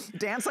yourself,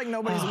 dance like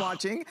nobody's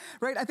watching,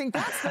 right? I think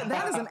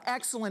that is an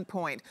excellent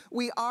point.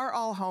 We are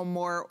all home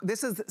more.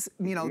 This is,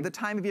 you know, the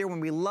time of year when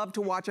we love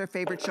to watch our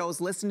favorite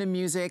shows, listen to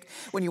music,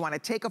 when you want to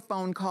take a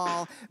phone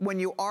call, when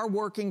you are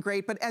working,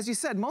 great. But as you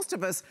said, most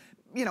of us,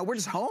 you know, we're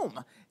just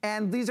home.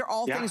 And these are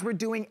all things we're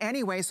doing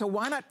anyway, so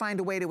why not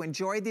find a way to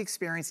enjoy the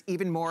experience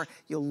even more?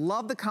 You'll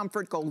love the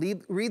comfort. Go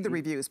read the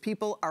reviews.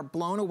 People are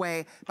blown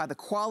away by the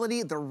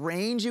quality, the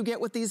range you get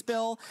with these,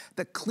 Bill,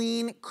 the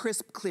clean,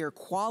 crisp, clear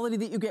quality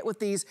that you get with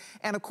these,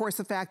 and of course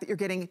the fact that you're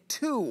getting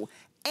two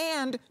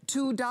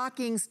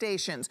docking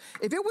stations.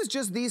 If it was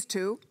just these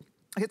two,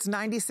 it's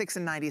 $96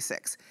 and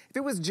 $96. If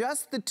it was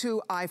just the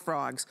two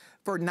iFrogs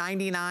for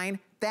 $99,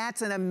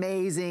 that's an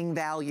amazing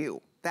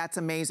value. That's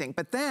amazing.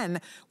 But then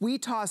we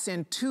toss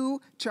in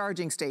two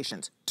charging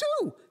stations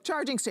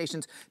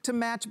to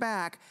match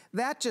back.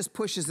 That just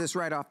pushes this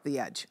right off the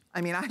edge.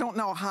 I mean, I don't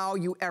know how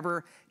you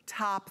ever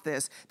top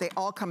this. They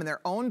all come in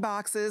their own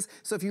boxes.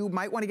 So if you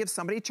might want to give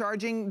somebody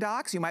charging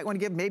docks, you might want to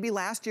give, maybe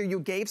last year you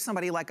gave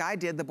somebody like I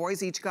did, the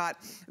boys each got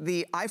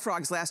the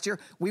iFrogs last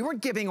year. We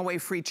weren't giving away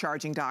free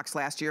charging docks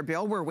last year,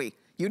 Bill, were we?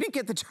 You didn't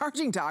get the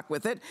charging dock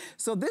with it.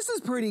 So this is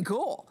pretty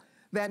cool.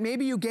 That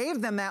maybe you gave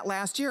them that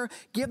last year,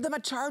 give them a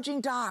charging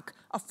dock,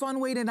 a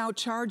fun way to now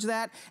charge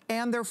that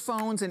and their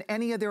phones and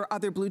any of their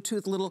other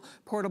Bluetooth little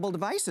portable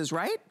devices,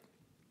 right?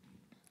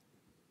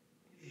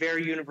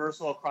 Very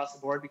universal across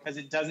the board, because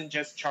it doesn't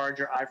just charge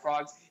your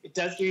iFrogs. It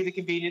does give you the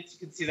convenience.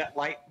 You can see that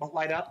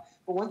light up.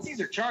 But once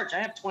these are charged, I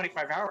have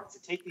 25 hours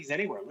to take these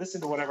anywhere,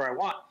 listen to whatever I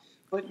want.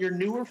 But your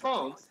newer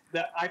phones,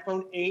 the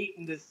iPhone 8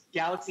 and the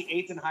Galaxy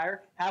 8s and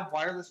higher, have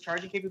wireless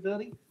charging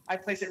capability. I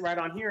place it right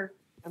on here.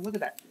 And look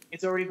at that.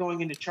 It's already going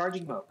into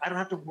charging mode. I don't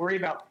have to worry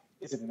about,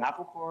 is it an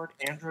Apple cord,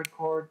 Android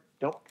cord?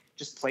 Don't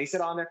just place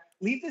it on there.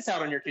 Leave this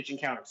out on your kitchen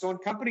counter. So when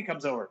company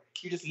comes over,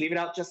 you just leave it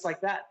out just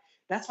like that.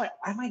 That's why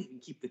I might even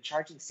keep the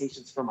charging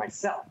stations for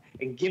myself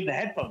and give the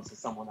headphones to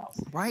someone else.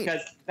 Right.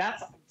 Because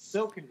that's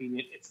so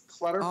convenient. It's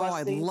clutter I'd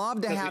busting.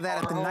 love to have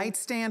that at the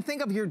nightstand.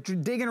 Think of you're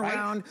digging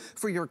around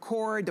for your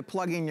cord to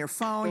plug in your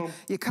phone. Boom.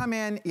 You come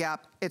in,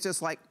 it's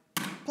just like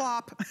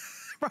plop,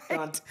 right?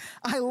 Done.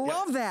 I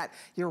love that.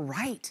 You're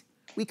right.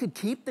 We could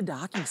keep the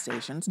docking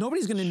stations.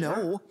 Nobody's gonna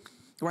know,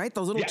 right?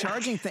 Those little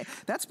charging things.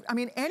 That's, I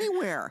mean,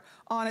 anywhere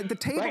on the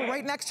table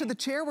right next to the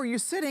chair where you're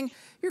sitting,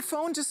 your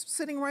phone just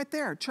sitting right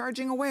there,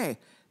 charging away.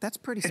 That's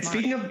pretty smart. And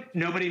speaking of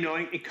nobody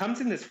knowing, it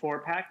comes in this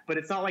 4-pack, but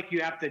it's not like you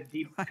have to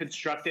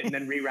deconstruct it and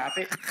then rewrap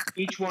it.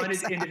 Each one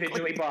is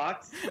individually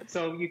boxed,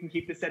 so you can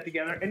keep the set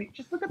together. And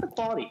just look at the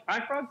quality.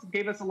 iFrogs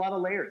gave us a lot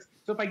of layers.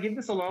 So if I give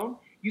this alone,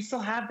 you still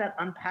have that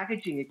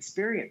unpackaging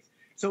experience.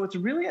 So it's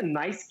really a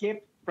nice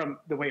gift from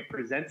the way it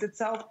presents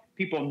itself.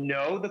 People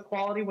know the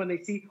quality when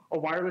they see a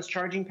wireless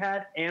charging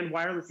pad and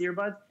wireless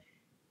earbuds.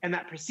 And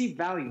that perceived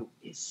value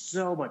is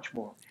so much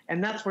more.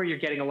 And that's where you're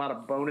getting a lot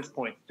of bonus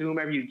points to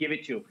whomever you give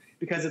it to.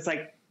 Because it's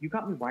like, you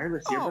got me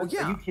wireless earbuds?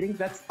 Yeah. Are you kidding?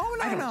 That's,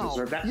 I don't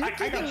deserve that.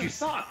 I got you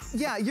socks.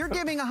 Yeah, you're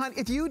giving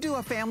if you do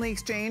a family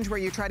exchange where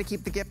you try to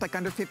keep the gift like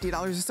under $50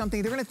 or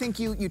something, they're gonna think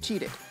you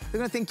cheated. They're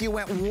gonna think you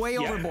went way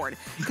overboard.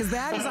 Because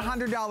that is a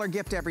 $100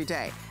 gift every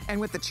day. And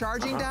with the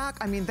charging dock,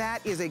 I mean,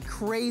 that is a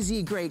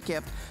crazy great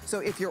gift. So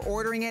if you're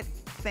ordering it,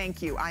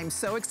 thank you. I'm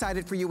so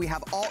excited for you. We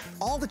have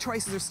all the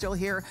choices are still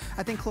here.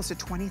 I think close to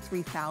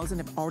 23,000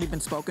 have already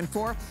been spoken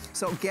for.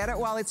 So get it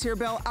while it's here,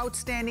 Bill.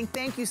 Outstanding.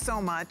 Thank you so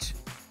much.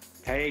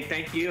 Hey,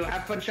 thank you.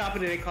 Have fun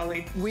shopping today,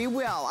 Colleen. We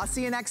will. I'll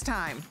see you next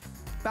time.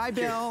 Bye,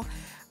 Bill.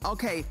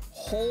 Okay,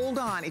 hold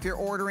on. If you're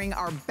ordering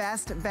our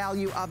best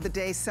value of the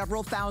day,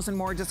 several thousand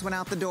more just went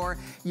out the door.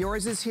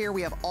 Yours is here.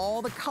 We have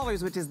all the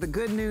colors, which is the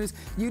good news.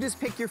 You just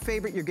pick your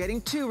favorite. You're getting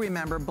two,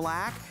 remember,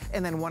 black,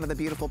 and then one of the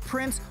beautiful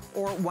prints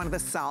or one of the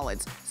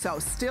solids. So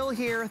still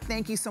here.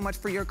 Thank you so much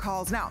for your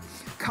calls. Now,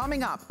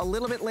 coming up a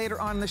little bit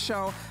later on in the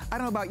show, I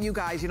don't know about you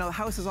guys, you know, the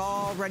house is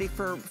all ready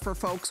for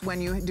folks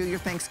when you do your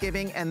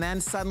Thanksgiving, and then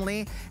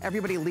suddenly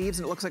everybody leaves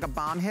and it looks like a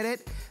bomb hit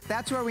it.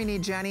 That's where we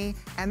need Jenny,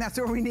 and that's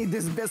where we need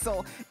this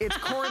Bissell. It's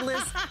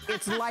cordless,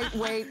 it's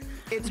lightweight,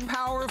 it's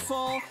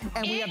powerful,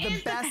 and we have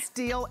the best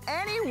deal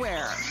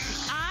anywhere.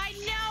 I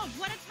know.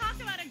 Want to talk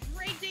about a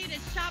great day to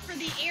shop for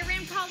the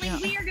AirRam,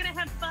 Colleen? We are going to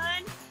have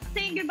fun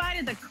saying goodbye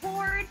to the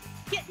cord,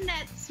 getting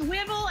that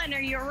swivel, and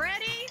are you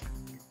ready?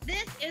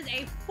 This is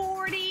a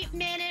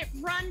 40-minute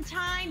run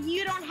time.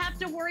 You don't have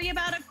to worry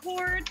about a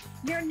cord.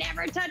 You're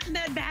never touching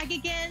that bag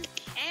again.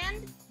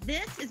 And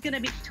this is going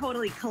to be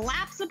totally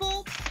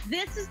collapsible.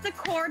 This is the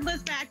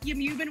cordless vacuum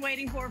you've been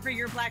waiting for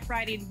your Black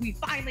Friday, and we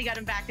finally got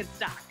them back in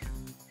stock.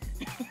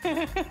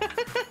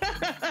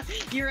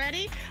 You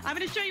ready? I'm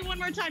going to show you one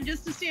more time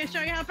just to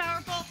show you how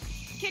powerful.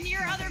 Can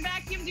your other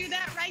vacuum do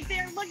that right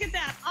there? Look at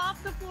that.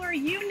 Off the floor,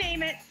 you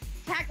name it,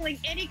 tackling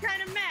any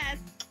kind of mess.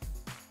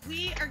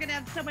 We are going to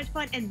have so much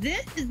fun, and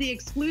this is the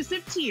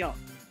exclusive teal.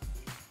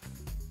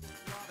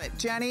 Love it.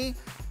 Jenny,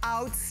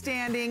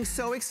 outstanding.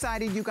 So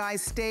excited. You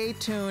guys stay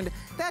tuned.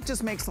 That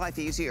just makes life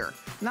easier.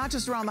 Not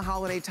just around the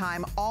holiday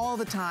time, all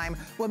the time.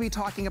 We'll be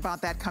talking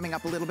about that coming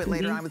up a little bit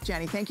later on with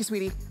Jenny. Thank you,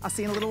 sweetie. I'll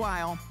see you in a little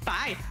while.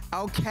 Bye.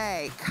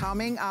 Okay,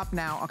 coming up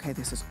now. Okay,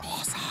 this is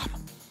awesome.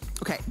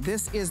 Okay,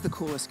 this is the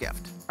coolest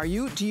gift.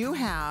 Do you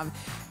have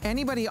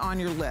anybody on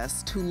your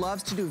list who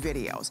loves to do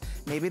videos?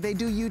 Maybe they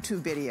do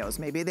YouTube videos,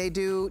 maybe they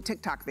do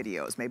TikTok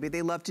videos, maybe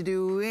they love to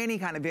do any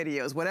kind of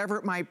videos, whatever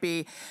it might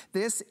be.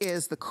 This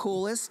is the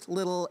coolest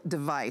little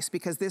device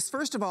because this,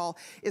 first of all,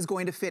 is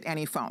going to fit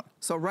any phone.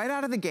 So right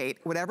out of the gate,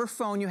 whatever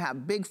phone you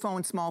have, big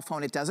phone, small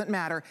phone, it doesn't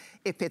matter,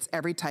 it fits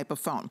every type of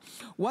phone.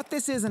 What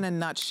this is in a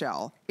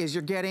nutshell is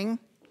you're getting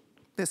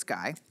this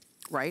guy,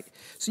 right?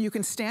 So you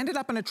can stand it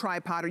up on a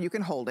tripod or you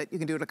can hold it. You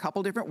can do it a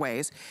couple different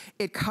ways.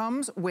 It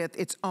comes with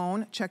its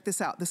own, check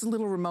this out, this is a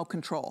little remote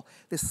control.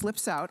 This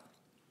slips out.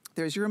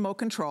 There's your remote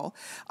control.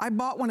 I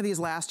bought one of these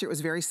last year. It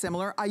was very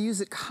similar. I use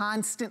it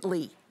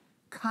constantly.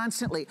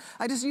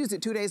 I just used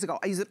it 2 days ago.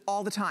 I use it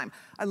all the time.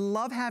 I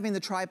love having the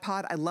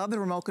tripod. I love the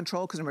remote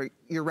control because when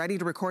you're ready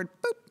to record,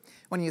 boop.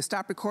 When you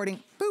stop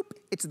recording, boop,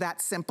 it's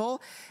that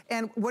simple.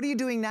 And what are you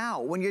doing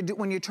now? When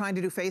you're trying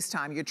to do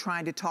FaceTime, you're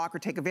trying to talk or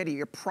take a video,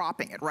 you're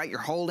propping it, right? You're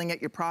holding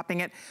it, you're propping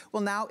it.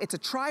 Well, now it's a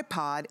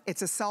tripod,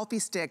 it's a selfie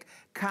stick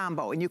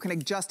combo, and you can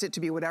adjust it to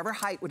be whatever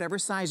height, whatever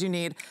size you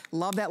need.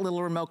 Love that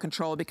little remote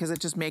control because it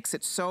just makes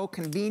it so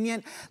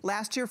convenient.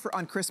 Last year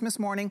on Christmas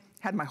morning,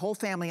 had my whole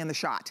family in the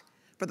shot.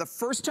 For the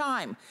first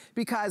time,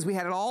 because we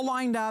had it all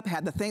lined up,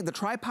 had the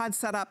tripod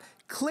set up,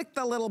 clicked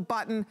the little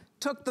button,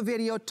 took the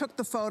video, took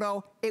the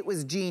photo. It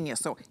was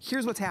genius. So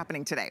here's what's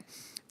happening today.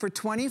 For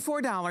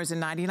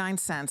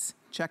 $24.99,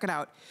 check it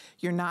out,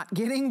 you're not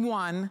getting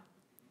one,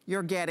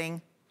 you're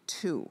getting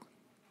two.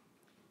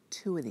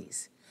 Two of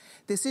these.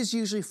 This is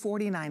usually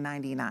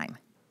 $49.99.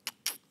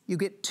 You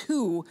get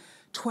two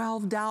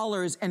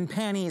 $12 and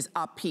pennies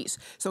a piece.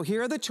 So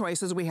here are the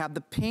choices. We have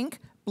the pink,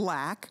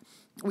 black,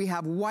 we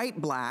have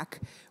white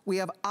black, we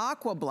have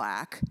aqua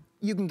black.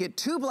 You can get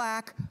two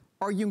black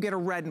or you can get a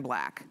red and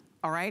black,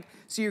 all right?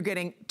 So you're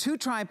getting two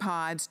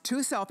tripods, two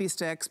selfie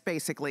sticks,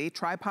 basically,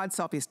 tripod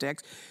selfie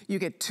sticks. You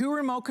get two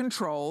remote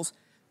controls,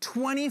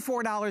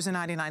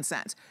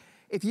 $24.99.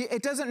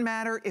 It doesn't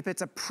matter if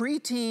it's a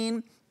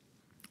preteen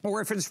or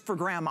if it's for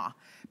grandma,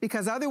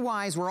 because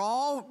otherwise we're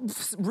all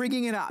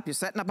rigging it up. You're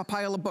setting up a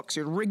pile of books,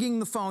 you're rigging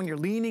the phone, you're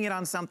leaning it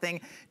on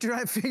something to try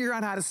to figure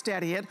out how to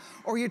steady it,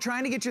 or you're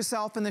trying to get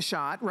yourself in the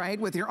shot, right,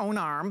 with your own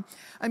arm.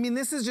 I mean,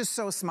 this is just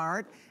so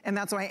smart, and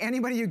that's why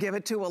anybody you give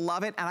it to will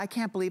love it, and I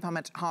can't believe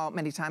how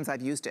many times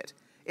I've used it.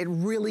 It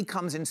really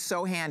comes in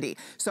so handy.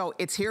 So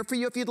it's here for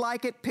you if you'd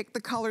like it. Pick the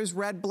colors,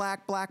 red,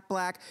 black, black,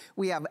 black.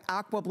 We have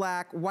aqua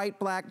black, white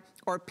black,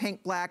 or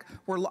pink black.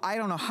 I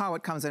don't know how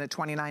it comes in at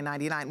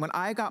 $29.99. When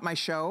I got my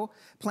show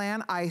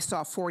plan, I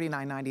saw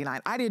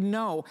 $49.99. I didn't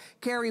know.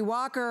 Carrie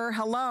Walker,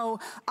 hello.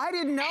 I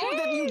didn't know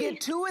that you get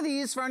 2 of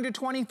these for under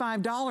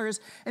 $25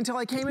 until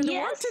I came into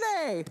work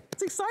today.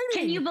 It's exciting.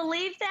 Can you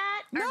believe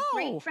that? No. Our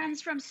great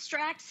friends from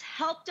Strax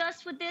helped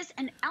us with this.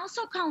 And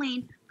also,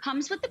 Colleen,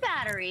 comes with the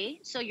battery,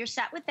 so you're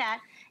set with that.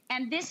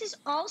 And this is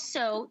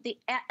also the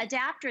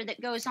adapter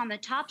that goes on the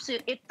top. So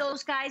if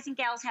those guys and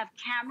gals have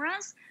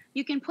cameras,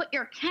 you can put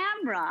your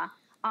camera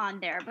on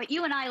there. But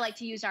you and I like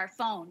to use our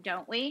phone,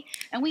 don't we?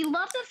 And we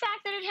love the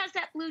fact that it has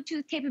that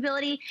Bluetooth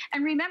capability.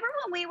 And remember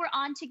when we were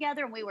on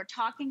together and we were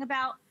talking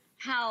about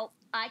how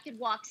I could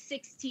walk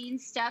 16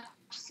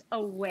 steps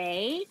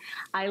away?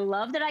 I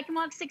love that I can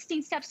walk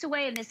 16 steps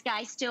away and this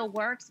guy still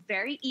works.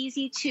 Very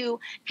easy to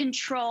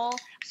control.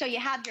 So you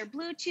have your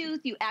Bluetooth,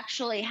 you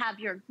actually have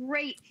your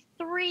great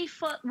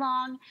 3-foot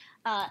long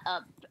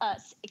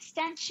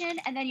extension,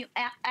 and then you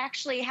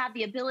actually have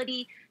the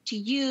ability to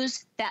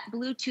use that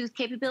Bluetooth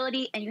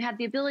capability, and you have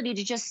the ability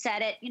to just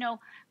set it. You know,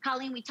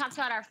 Colleen, we talked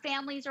about our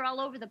families are all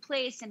over the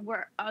place and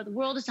the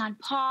world is on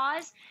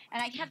pause,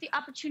 and I have the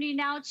opportunity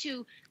now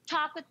to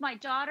talk with my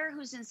daughter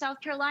who's in South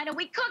Carolina.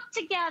 We cooked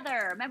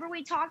together. Remember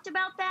we talked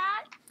about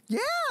that?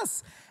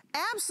 Yes.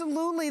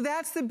 Absolutely.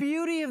 That's the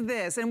beauty of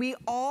this. And we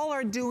all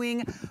are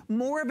doing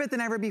more of it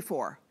than ever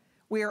before.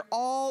 We are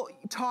all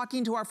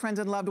talking to our friends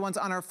and loved ones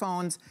on our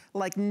phones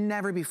like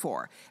never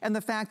before. And the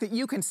fact that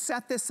you can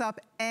set this up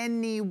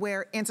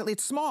anywhere instantly.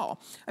 It's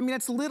small. I mean,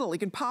 it's little. You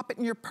can pop it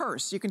in your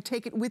purse. You can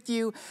take it with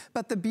you.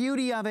 But the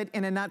beauty of it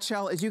in a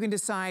nutshell is you can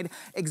decide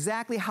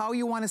exactly how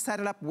you want to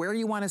set it up, where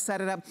you want to set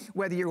it up,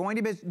 whether you're going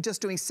to be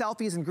just doing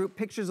selfies and group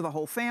pictures of the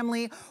whole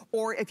family,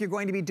 or if you're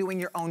going to be doing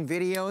your own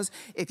videos.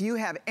 If you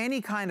have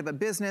any kind of a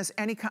business,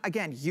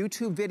 again,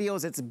 YouTube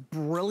videos, it's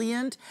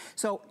brilliant.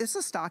 So this is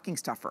a stocking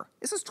stuffer.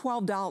 This is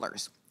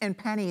 $12 and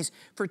pennies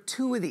for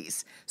 2 of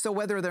these. So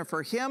whether they're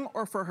for him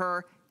or for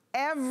her,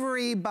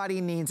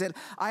 everybody needs it.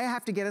 I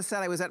have to get a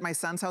set. I was at my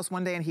son's house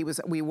one day and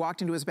we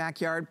walked into his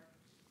backyard,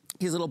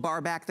 his little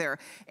bar back there,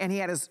 and he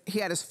had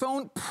his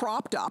phone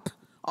propped up.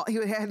 He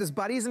had his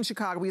buddies in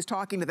Chicago. He was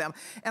talking to them.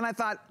 And I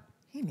thought,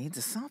 he needs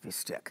a selfie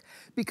stick.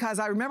 Because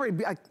I remember,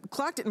 I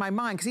clocked it in my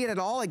mind, because he had it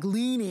all like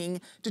leaning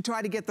to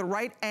try to get the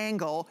right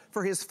angle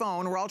for his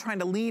phone. We're all trying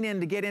to lean in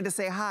to get in to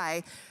say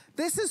hi.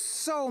 This is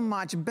so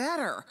much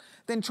better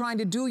than trying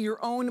to do your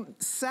own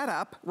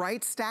setup,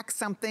 right? Stack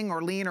something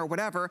or lean or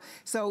whatever.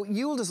 So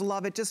you'll just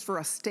love it just for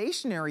a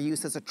stationary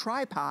use as a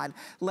tripod,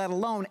 let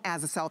alone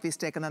as a selfie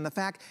stick. And then the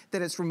fact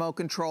that it's remote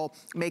control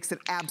makes it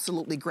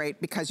absolutely great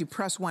because you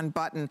press one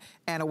button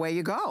and away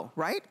you go,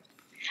 right?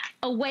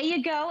 Away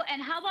you go.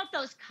 And how about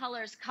those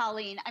colors,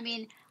 Colleen? I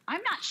mean,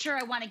 I'm not sure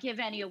I want to give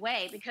any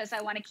away because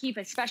I want to keep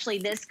especially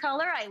this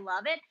color. I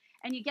love it.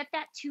 And you get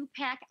that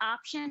 2-pack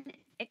option.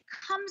 It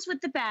comes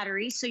with the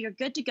battery, so you're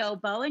good to go,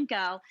 bow and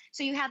go.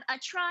 So you have a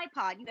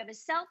tripod, you have a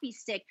selfie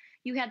stick,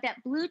 you have that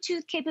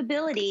Bluetooth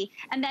capability.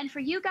 And then for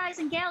you guys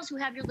and gals who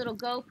have your little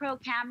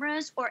GoPro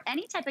cameras or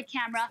any type of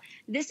camera,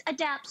 this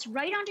adapts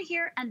right onto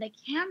here and the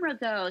camera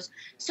goes.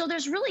 So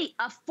there's really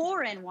a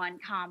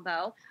 4-in-1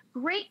 combo.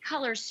 Great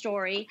color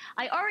story.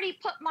 I already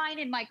put mine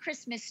in my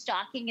Christmas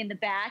stocking in the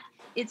back.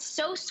 It's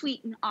so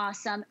sweet and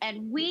awesome.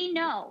 And we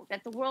know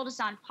that the world is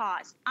on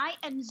pause. I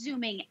am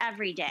Zooming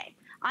every day.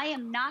 I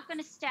am not going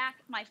to stack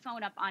my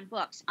phone up on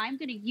books. I'm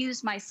going to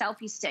use my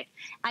selfie stick.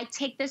 I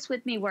take this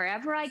with me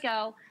wherever I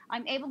go.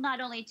 I'm able not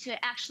only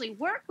to actually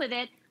work with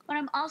it, but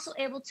I'm also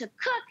able to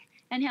cook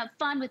and have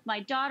fun with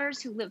my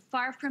daughters who live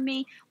far from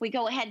me. We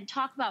go ahead and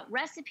talk about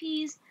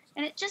recipes.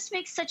 And it just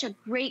makes such a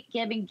great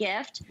giving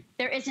gift.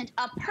 There isn't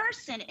a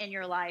person in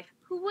your life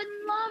who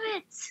wouldn't love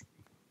it.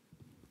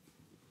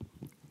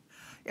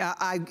 Yeah,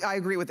 I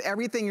agree with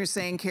everything you're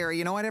saying, Carrie.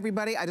 You know what,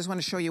 everybody? I just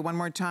want to show you one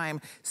more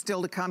time.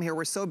 Still to come here.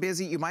 We're so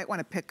busy. You might want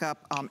to pick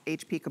up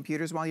HP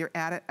computers while you're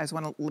at it. I just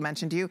want to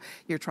mention to you,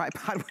 your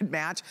tripod would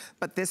match.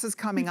 But this is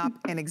coming up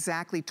in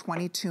exactly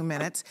 22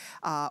 minutes.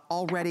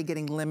 Already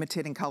getting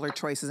limited in color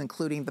choices,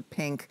 including the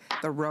pink,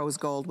 the rose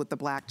gold with the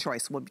black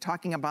choice. We'll be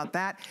talking about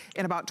that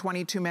in about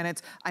 22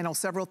 minutes. I know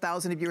several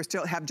thousand of you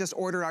still have just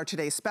ordered our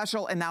today's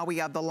special, and now we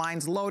have the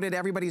lines loaded.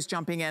 Everybody's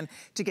jumping in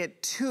to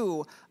get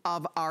 2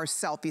 of our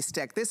selfie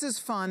sticks. This is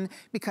fun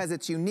because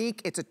it's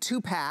unique. It's a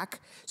 2-pack.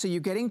 So you're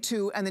getting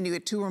 2 and then you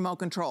get 2 remote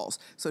controls.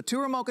 So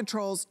 2 remote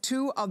controls,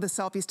 2 of the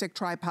selfie stick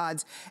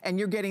tripods, and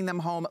you're getting them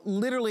home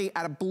literally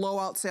at a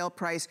blowout sale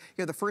price.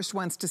 You're the first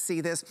ones to see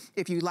this.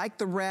 If you like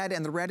the red,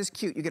 and the red is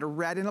cute, you get a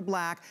red and a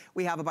black.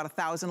 We have about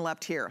 1,000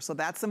 left here. So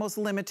that's the most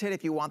limited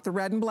if you want the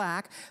red and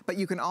black, but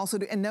you can also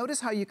do, and notice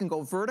how you can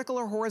go vertical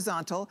or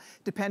horizontal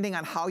depending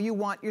on how you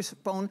want your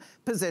phone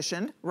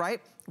positioned,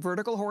 right?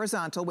 Vertical,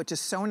 horizontal, which is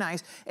so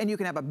nice. And you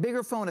can have a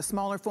bigger phone, a smaller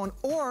smaller phone,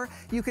 or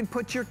you can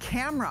put your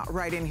camera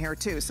right in here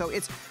too. So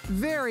it's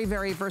very,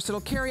 very versatile.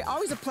 Carrie,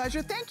 always a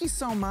pleasure. Thank you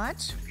so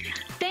much.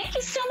 Thank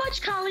you so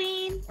much,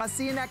 Colleen. I'll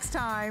see you next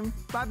time.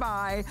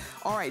 Bye-bye.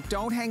 All right,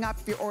 don't hang up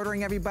if you're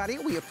ordering, everybody.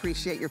 We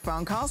appreciate your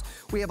phone calls.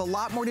 We have a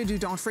lot more to do.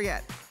 Don't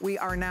forget, we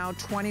are now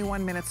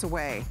 21 minutes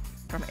away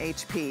from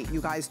HP.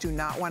 You guys do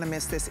not want to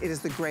miss this. It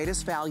is the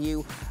greatest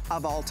value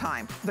of all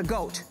time. The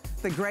GOAT,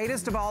 the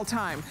greatest of all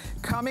time.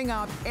 Coming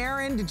up,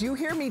 Aaron, did you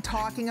hear me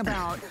talking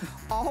about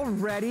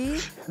already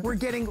we're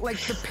getting like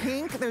the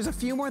pink? There's a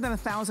few more than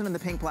 1,000 in the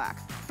pink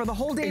black for the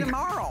whole day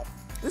tomorrow.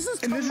 This is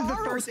tomorrow's. And this is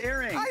the first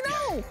airing. I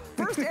know.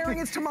 First airing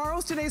is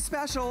tomorrow's Today's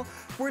Special.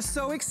 We're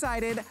so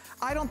excited.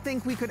 I don't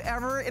think we could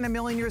ever in a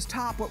million years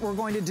top what we're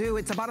going to do.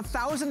 It's about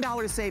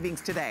 $1,000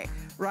 savings today,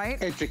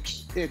 right? It's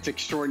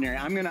extraordinary.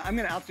 I'm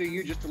gonna outdo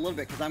you just a little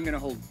bit because I'm gonna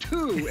hold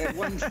two at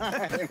one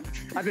time.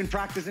 I've been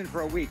practicing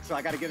for a week, so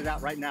I got to get it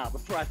out right now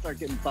before I start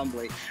getting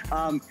fumbly.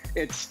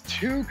 It's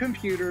 2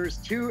 computers,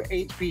 2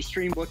 HP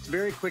Stream books.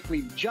 Very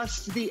quickly,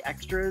 just the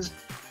extras.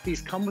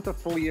 These come with a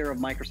full year of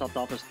Microsoft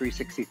Office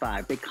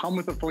 365. They come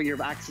with a full year of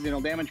accidental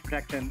damage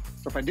protection.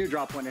 So if I do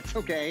drop one, it's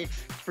okay.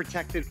 It's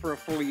protected for a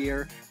full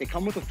year. They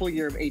come with a full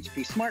year of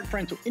HP Smart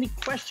Friend. So any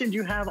questions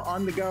you have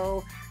on the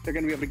go, they're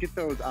going to be able to get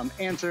those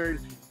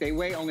answered. They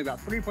weigh only about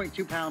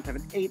 3.2 pounds, have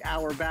an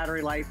 8-hour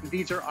battery life.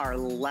 These are our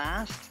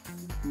last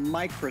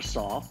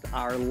Microsoft,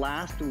 our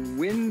last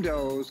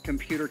Windows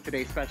Computer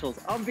Today specials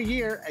of the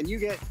year. And you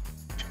get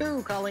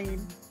 2,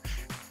 Colleen.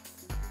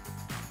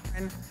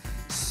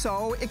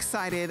 So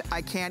excited,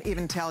 I can't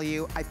even tell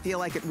you. I feel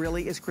like it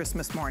really is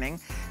Christmas morning.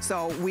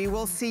 So we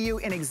will see you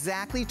in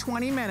exactly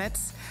 20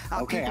 minutes.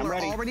 Okay, people I'm are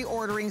ready. already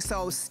ordering,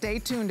 so stay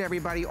tuned,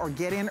 everybody, or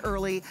get in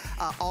early.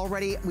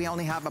 Already, we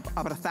only have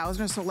about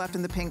 1,000 or so left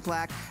in the pink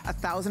black,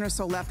 1,000 or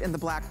so left in the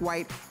black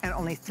white, and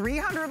only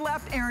 300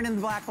 left, Aaron, in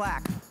the black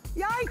black.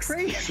 Yikes.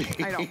 Crazy.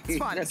 I know, it's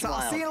fun. So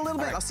I'll see you in a little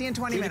bit. Right. I'll see you in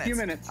 20 See you minutes. in a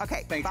few minutes.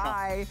 Okay, thanks,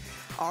 bye.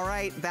 All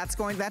right, that's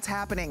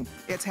happening.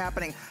 It's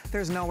happening.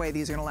 There's no way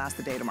these are gonna last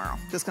the day tomorrow.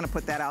 Just gonna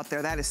put that out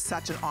there. That is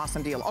such an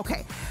awesome deal.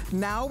 Okay,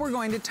 now we're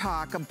going to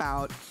talk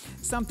about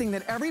something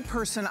that every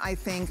person, I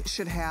think,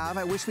 should have.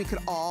 I wish we could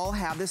all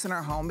have this in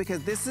our home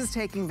because this is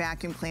taking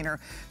vacuum cleaner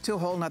to a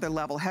whole nother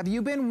level. Have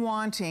you been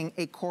wanting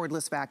a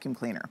cordless vacuum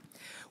cleaner?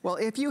 Well,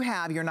 if you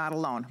have, you're not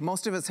alone.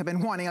 Most of us have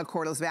been wanting a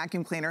cordless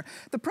vacuum cleaner.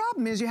 The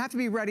problem is you have to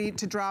be ready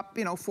to drop,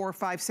 $400,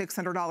 $500,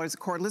 $600.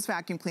 Cordless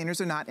vacuum cleaners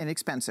are not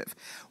inexpensive.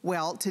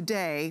 Well,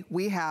 today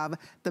we have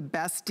the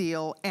best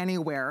deal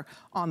anywhere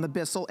on the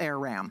Bissell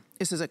AirRam.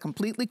 This is a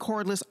completely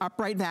cordless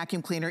upright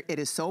vacuum cleaner. It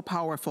is so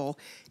powerful.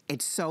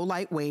 It's so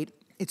lightweight.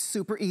 It's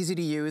super easy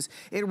to use.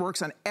 It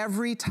works on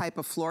every type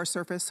of floor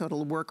surface, so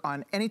it'll work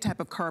on any type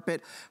of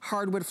carpet,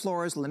 hardwood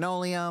floors,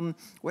 linoleum,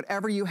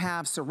 whatever you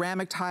have,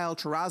 ceramic tile,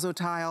 terrazzo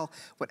tile,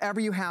 whatever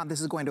you have, this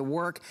is going to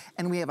work.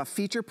 And we have a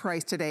feature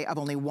price today of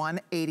only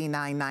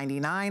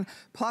 $189.99.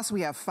 Plus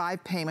we have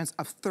 5 payments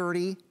of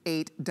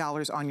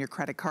 $38 on your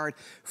credit card.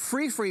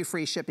 Free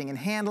shipping and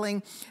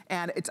handling.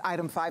 And it's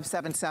item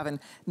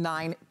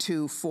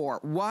 577924.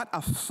 What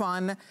a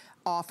fun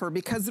offer,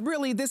 because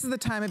really this is the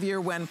time of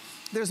year when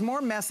there's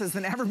more messes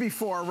than ever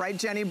before, right?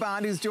 Jenny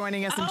Bond, who's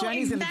joining us, and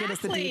Jenny's gonna give us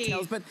the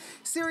details. But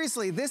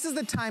seriously, this is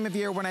the time of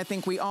year when I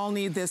think we all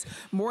need this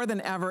more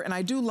than ever. And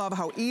I do love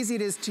how easy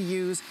it is to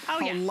use,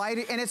 how light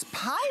it, and it's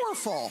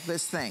powerful,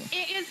 this thing.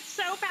 It is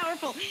so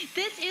powerful.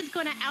 This is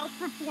gonna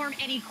outperform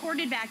any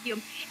corded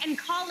vacuum. And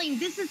Colleen,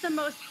 this is the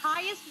most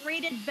highest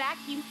rated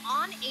vacuum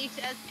on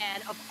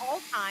HSN of all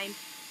time.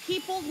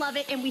 People love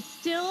it, and we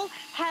still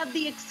have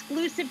the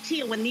exclusive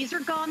teal. When these are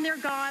gone, they're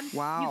gone.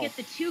 Wow. You get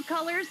the 2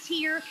 colors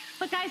here.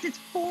 But guys, it's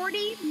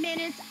 40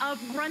 minutes of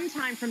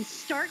runtime from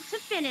start to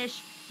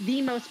finish.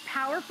 The most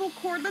powerful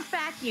cordless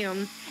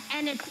vacuum,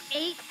 and it's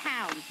 8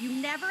 pounds. You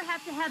never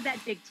have to have that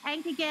big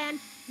tank again.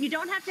 You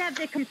don't have to have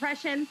the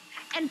compression.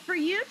 And for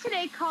you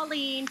today,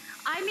 Colleen,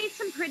 I made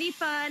some pretty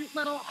fun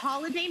little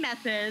holiday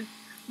messes.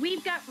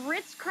 We've got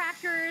Ritz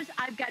crackers,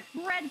 I've got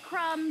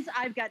breadcrumbs,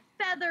 I've got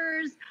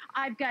feathers,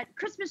 I've got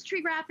Christmas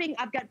tree wrapping,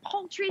 I've got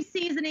poultry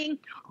seasoning,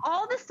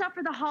 all the stuff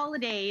for the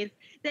holidays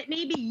that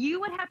maybe you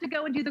would have to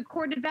go and do the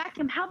corded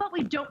vacuum. How about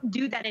we don't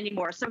do that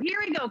anymore? So here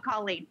we go,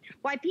 Colleen.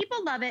 Why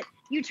people love it,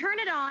 you turn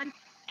it on,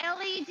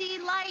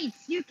 LED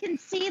lights, you can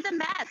see the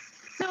mess.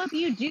 So if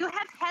you do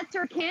have pets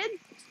or kids,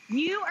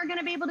 you are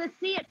gonna be able to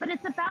see it, but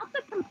it's about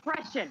the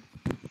compression.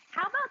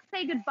 How about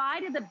say goodbye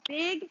to the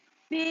big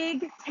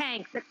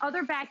tanks that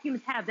other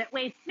vacuums have that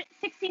weigh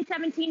 16,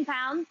 17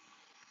 pounds.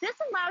 This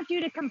allows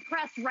you to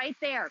compress right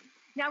there.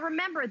 Now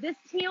remember, this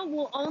teal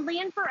will only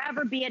and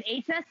forever be at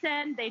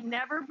HSN. They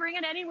never bring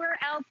it anywhere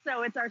else,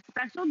 so it's our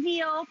special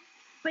deal.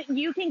 But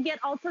you can get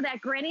also that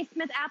Granny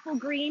Smith apple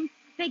green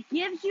that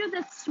gives you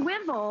the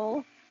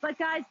swivel. But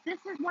guys, this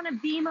is one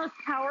of the most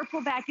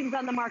powerful vacuums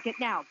on the market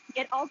now.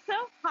 It also,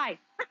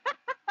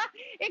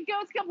 it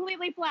goes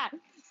completely flat.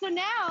 So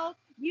now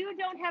you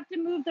don't have to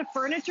move the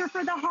furniture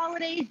for the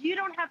holidays. You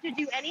don't have to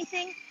do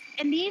anything.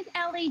 And these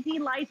LED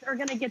lights are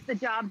gonna get the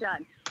job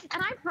done.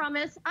 And I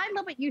promise, I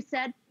love what you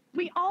said,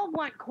 We all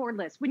want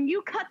cordless. When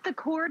you cut the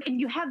cord and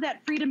you have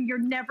that freedom, you're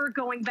never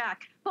going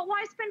back. But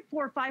why spend $400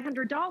 or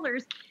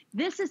 $500?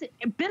 This is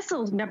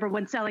Bissell's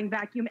 #1 selling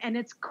vacuum, and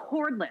it's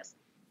cordless.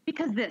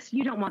 Because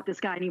you don't want this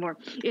guy anymore.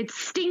 It's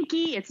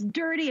stinky, it's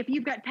dirty. If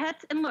you've got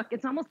pets, and look,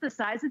 it's almost the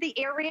size of the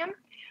air ram.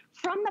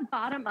 From the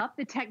bottom up,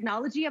 the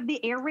technology of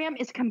the air ram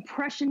is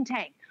compression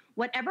tank.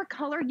 Whatever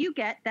color you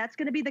get, that's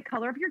gonna be the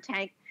color of your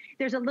tank.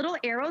 There's a little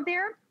arrow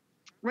there.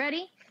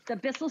 Ready? The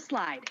Bissell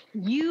slide.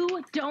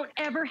 You don't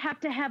ever have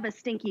to have a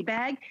stinky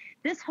bag.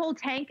 This whole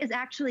tank is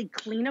actually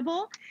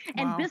cleanable.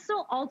 And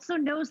Bissell also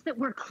knows that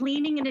we're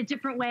cleaning in a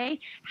different way.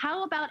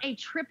 How about a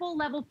triple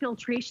level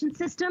filtration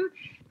system?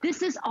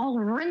 This is all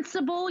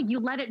rinsable. You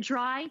let it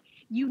dry.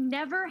 You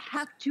never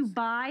have to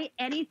buy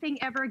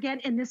anything ever again.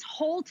 And this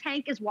whole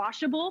tank is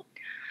washable.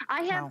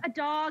 I have a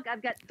dog.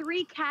 I've got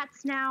 3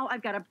 cats now.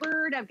 I've got a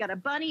bird. I've got a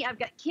bunny. I've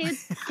got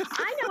kids.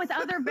 I know with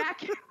other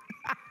vacuum.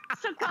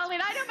 So Colleen,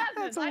 I know about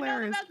this. I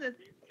know about this.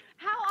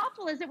 How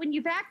awful is it when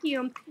you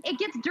vacuum, it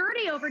gets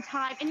dirty over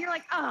time and you're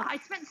like, oh, I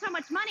spent so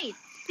much money.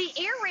 The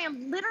air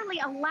ram literally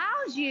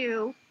allows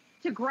you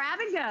to grab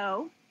and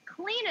go,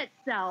 clean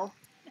itself.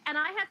 And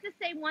I have to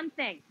say one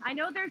thing. I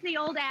know there's the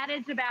old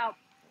adage about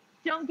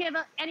don't give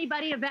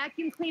anybody a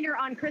vacuum cleaner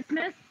on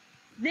Christmas.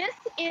 This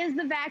is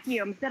the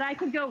vacuum that I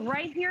could go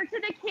right here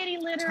to the kitty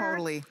litter.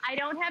 Totally. I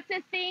don't have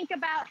to think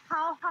about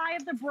how high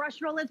of the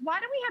brush roll is. Why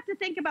do we have to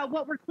think about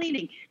what we're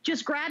cleaning?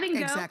 Just grab and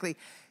go. Exactly.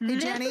 Hey,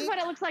 Jenny, this is what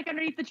it looks like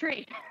underneath the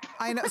tree.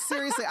 I know,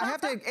 seriously, I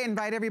have to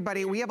invite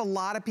everybody. We have a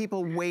lot of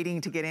people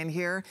waiting to get in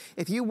here.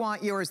 If you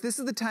want yours, this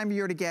is the time of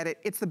year to get it.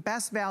 It's the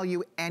best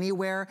value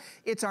anywhere.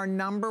 It's our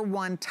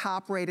 #1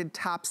 top-rated,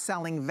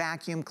 top-selling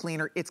vacuum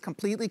cleaner. It's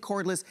completely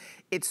cordless.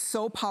 It's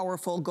so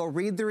powerful. Go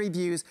read the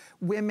reviews.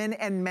 Women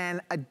and men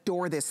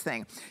adore this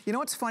thing. You know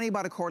what's funny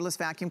about a cordless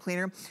vacuum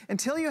cleaner?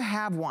 Until you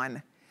have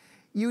one,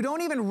 you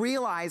don't even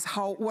realize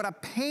what a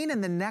pain in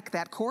the neck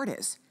that cord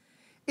is.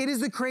 It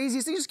is the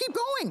craziest. You just keep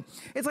going.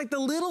 It's like the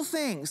little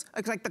things.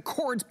 It's like the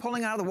cord's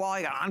pulling out of the wall.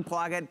 You gotta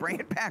unplug it, bring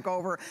it back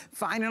over,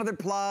 find another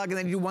plug, and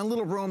then you do one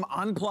little room,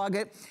 unplug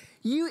it.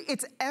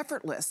 It's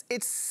effortless.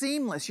 It's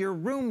seamless. You're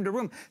room to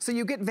room. So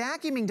you get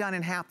vacuuming done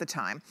in half the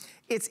time.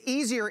 It's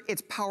easier.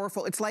 It's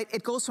powerful. It's light.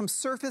 It goes from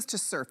surface to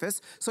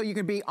surface. So you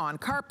can be on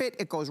carpet.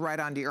 It goes right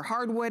onto your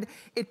hardwood.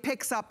 It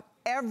picks up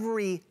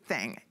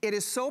everything. It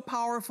is so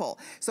powerful.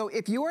 So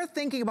if you are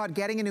thinking about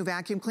getting a new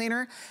vacuum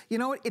cleaner, you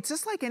know what? It's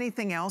just like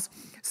anything else.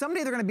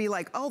 Someday they're gonna be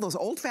like, oh, those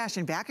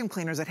old-fashioned vacuum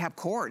cleaners that have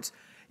cords.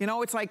 You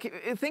know, it's like,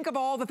 think of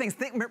all the things.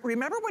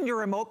 Remember when your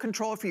remote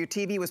control for your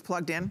TV was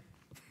plugged in?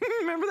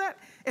 Remember that?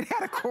 It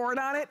had a cord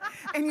on it,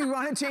 and you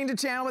want to change a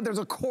channel, but there's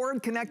a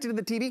cord connected to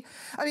the TV.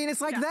 I mean, it's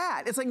like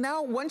that. It's like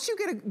now, once you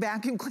get a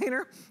vacuum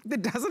cleaner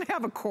that doesn't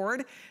have a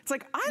cord, it's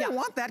like, I don't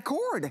want that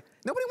cord.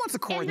 Nobody wants a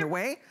cord in your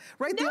way,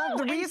 right? No,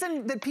 the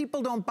reason that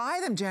people don't buy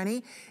them,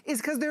 Jenny, is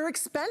because they're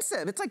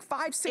expensive. It's like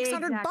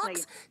 $500-600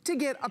 bucks to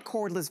get a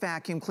cordless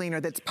vacuum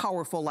cleaner that's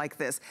powerful like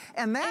this.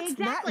 And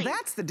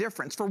that's the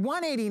difference. For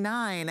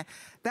 $189,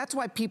 that's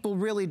why people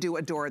really do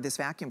adore this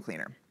vacuum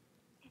cleaner.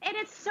 And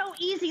it's so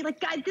easy. Like,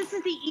 guys, this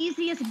is the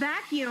easiest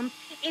vacuum.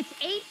 It's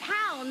 8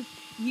 pounds.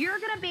 You're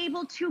going to be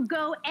able to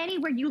go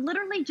anywhere. You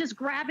literally just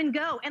grab and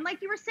go. And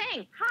like you were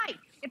saying,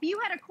 if you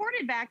had a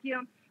corded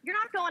vacuum, you're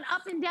not going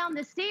up and down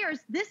the stairs.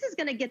 This is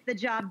going to get the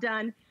job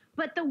done.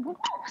 But the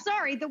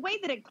way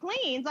that it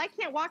cleans, I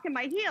can't walk in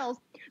my heels.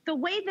 The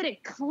way that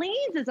it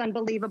cleans is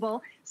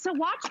unbelievable. So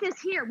watch this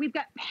here. We've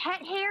got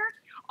pet hair.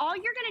 All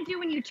you're going to do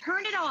when you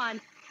turn it on,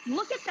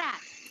 look at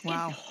that.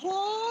 Wow. It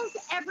pulls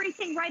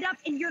everything right up,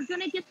 and you're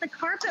going to get the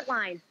carpet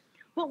line.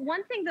 But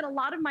one thing that a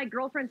lot of my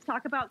girlfriends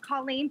talk about,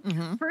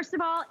 Colleen, first of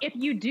all, if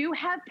you do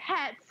have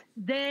pets,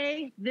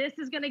 this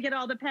is going to get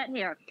all the pet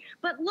hair.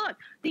 But look,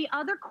 the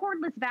other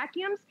cordless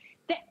vacuums,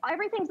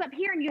 everything's up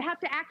here, and you have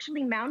to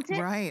actually mount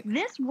it. Right.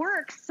 This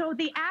works, so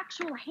the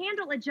actual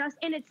handle adjusts,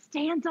 and it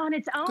stands on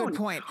its own. Good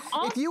point.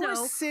 Also, if you were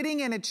sitting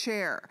in a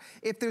chair,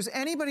 if there's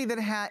anybody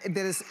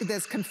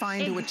that's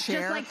confined to a chair,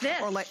 just like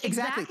this, or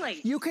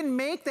exactly, you can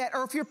make that.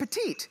 Or if you're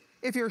petite,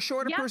 if you're a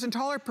shorter person,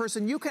 taller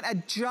person, you can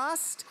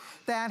adjust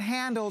that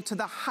handle to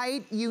the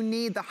height you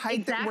need, the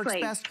height that works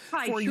best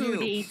for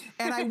you.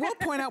 And I will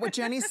point out what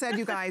Jenny said,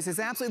 you guys, is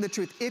absolutely the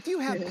truth. If you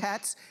have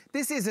pets,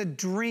 this is a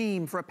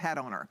dream for a pet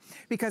owner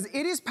because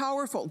it is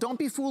powerful. Don't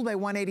be fooled by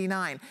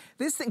 $189.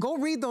 This thing, go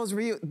read those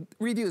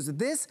reviews.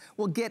 This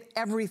will get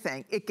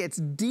everything. It gets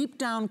deep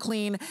down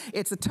clean.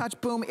 It's a touch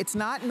boom. It's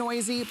not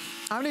noisy.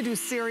 I'm gonna do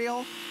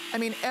cereal. I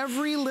mean,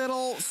 every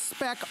little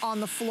speck on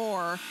the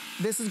floor,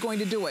 this is going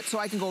to do it. So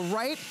I can go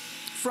right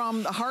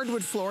from the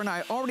hardwood floor, and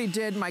I already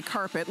did my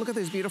carpet. Look at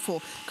these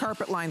beautiful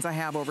carpet lines I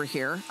have over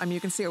here. I mean, you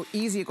can see how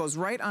easy it goes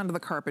right onto the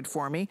carpet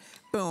for me.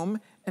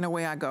 Boom, and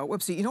away I go.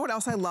 Whoopsie, you know what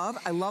else I love?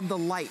 I love the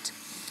light.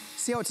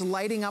 See how it's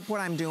lighting up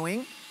what I'm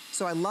doing?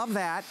 So I love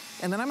that.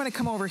 And then I'm gonna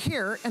come over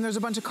here, and there's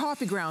a bunch of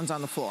coffee grounds on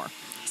the floor.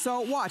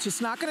 So watch,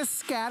 it's not gonna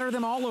scatter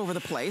them all over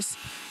the place.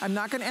 I'm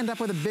not gonna end up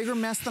with a bigger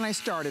mess than I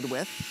started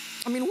with.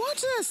 I mean,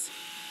 watch this.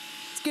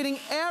 getting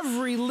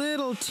every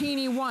little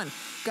teeny one.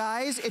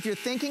 Guys, if you're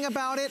thinking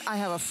about it, I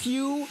have a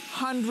few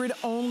hundred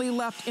only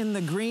left in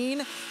the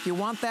green. If you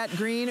want that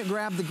green,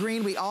 grab the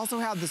green. We also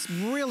have this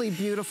really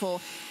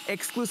beautiful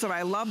exclusive.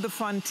 I love the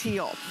fun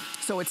teal.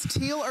 So it's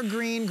teal or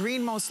green,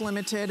 green most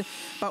limited.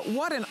 But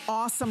what an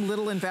awesome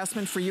little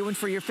investment for you and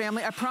for your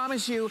family. I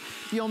promise you,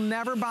 you'll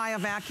never buy a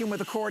vacuum with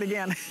a cord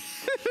again.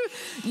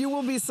 You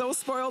will be so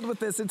spoiled with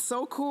this. It's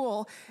so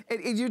cool.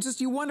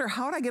 You wonder,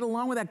 how did I get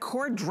along with that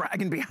cord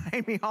dragging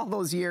behind me all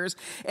those years?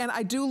 And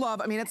I do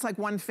love, I mean, it's like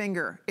one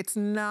finger. It's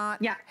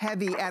not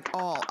heavy at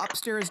all.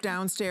 Upstairs,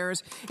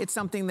 downstairs, it's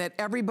something that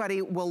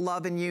everybody will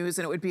love and use,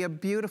 and it would be a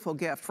beautiful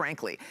gift,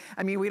 frankly.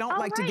 I mean, we don't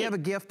like to give a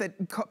gift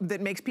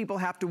that makes people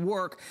have to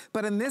work,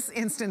 but in this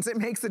instance, it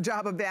makes the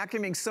job of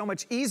vacuuming so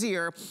much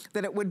easier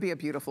that it would be a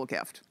beautiful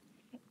gift.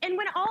 And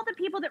when all the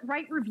people that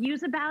write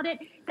reviews about it,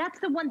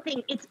 that's the one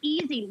thing. It's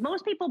easy.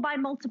 Most people buy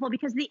multiple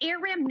because the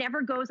AirRam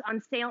never goes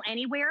on sale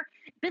anywhere.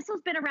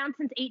 Bissell's been around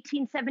since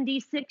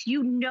 1876.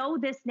 You know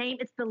this name.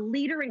 It's the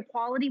leader in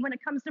quality when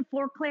it comes to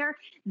floor clear.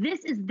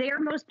 This is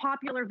their most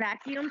popular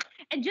vacuum.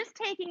 And just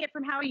taking it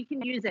from how you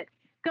can use it.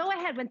 Go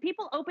ahead. When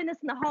people open this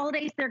in the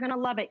holidays, they're going to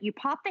love it. You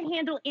pop the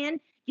handle in.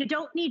 You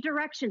don't need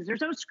directions. There's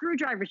no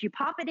screwdrivers. You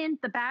pop it in.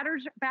 The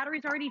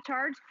battery's already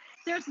charged.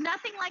 There's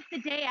nothing like the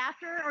day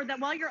after or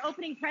while you're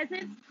opening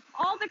presents,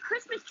 all the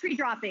Christmas tree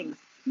droppings.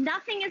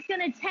 Nothing is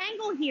going to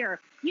tangle here.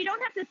 You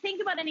don't have to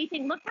think about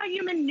anything. Look how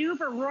you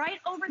maneuver right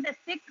over the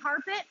thick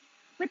carpet.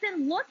 But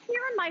then look here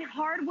on my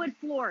hardwood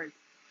floors.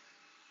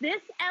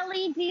 This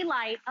LED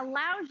light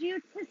allows you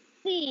to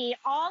see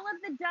all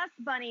of the dust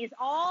bunnies,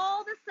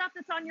 all the stuff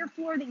that's on your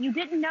floor that you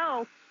didn't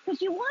know,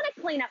 because you want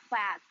to clean up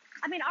fast.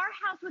 I mean, our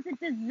house was a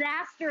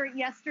disaster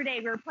yesterday.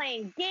 We were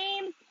playing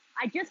games.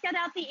 I just got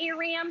out the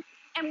AirRam.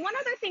 And one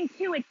other thing,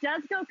 too, it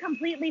does go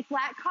completely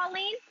flat,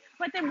 Colleen.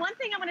 But then one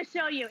thing I'm going to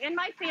show you. In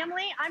my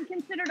family, I'm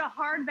considered a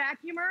hard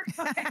vacuumer.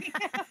 Okay?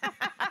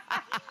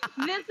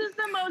 This is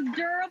the most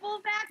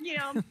durable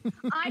vacuum.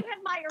 I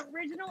have my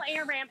original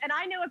AirRam. And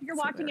I know if you're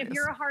watching, if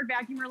you're a hard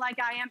vacuumer like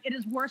I am, it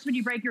is worse when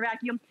you break your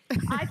vacuum.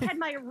 I've had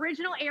my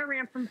original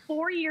AirRam from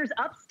 4 years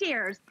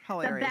upstairs.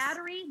 Hilarious. The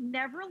battery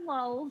never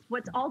lulls.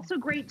 What's also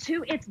great,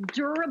 too, it's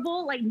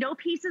durable. Like, no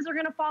pieces are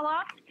going to fall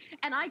off.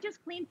 And I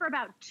just cleaned for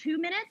about 2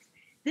 minutes.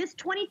 This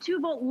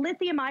 22-volt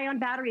lithium-ion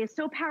battery is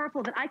so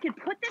powerful that I could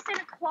put this in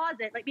a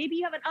closet, like maybe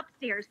you have it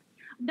upstairs,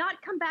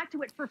 not come back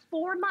to it for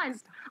 4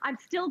 months. I'm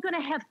still going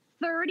to have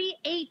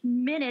 38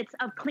 minutes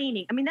of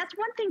cleaning. I mean, that's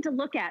one thing to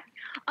look at.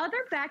 Other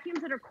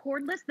vacuums that are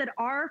cordless that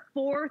are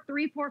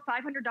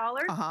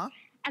 $500,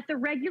 at the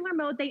regular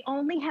mode, they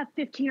only have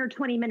 15 or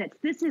 20 minutes.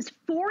 This is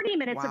 40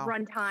 minutes of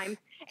runtime,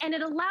 and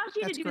it allows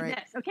you to do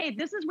this. Okay,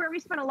 this is where we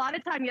spent a lot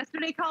of time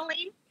yesterday,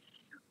 Colleen.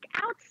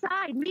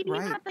 Outside, maybe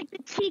you have like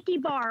the tiki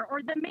bar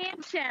or the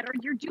man shed, or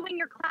you're doing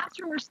your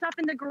classroom or stuff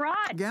in the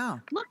garage. Yeah.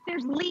 Look,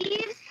 there's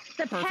leaves,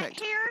 the pet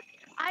hair.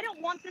 I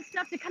don't want this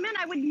stuff to come in.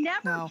 I would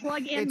never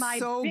plug in my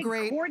big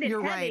corded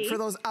You're heavy. right. For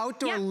those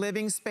outdoor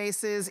living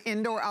spaces,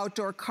 indoor,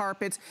 outdoor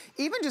carpets,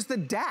 even just the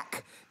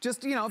deck.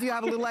 Just, you know, if you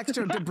have a little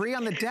extra debris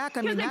on the deck,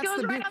 I mean, that's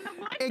the beauty.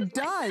 It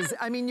does.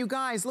 I mean, you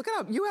guys, look at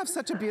how you have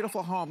such a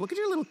beautiful home. Look at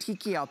your little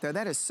tiki out there.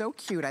 That is so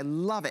cute. I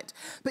love it.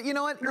 But you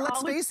know what?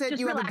 Let's face it,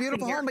 you have a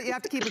beautiful home, but you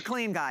have to keep it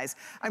clean, guys.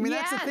 I mean,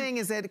 that's the thing,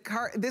 is that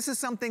this is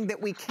something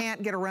that we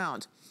can't get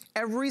around.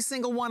 Every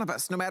single one of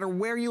us, no matter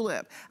where you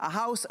live, a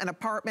house, an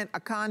apartment, a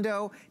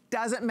condo,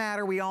 doesn't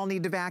matter, we all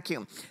need to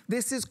vacuum.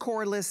 This is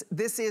cordless,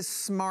 this is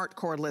smart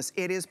cordless,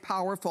 it is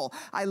powerful.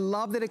 I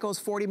love that it goes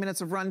 40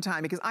 minutes of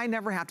runtime because I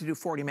never have to do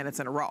 40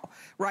 minutes in a row,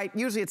 right?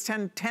 Usually it's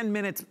 10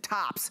 minutes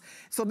tops.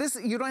 So this,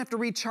 you don't have to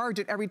recharge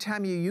it every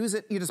time you use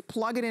it, you just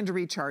plug it in to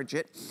recharge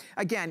it.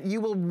 Again,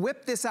 you will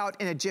whip this out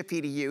in a jiffy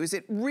to use.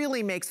 It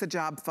really makes the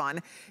job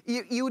fun.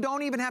 You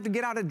don't even have to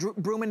get out a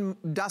broom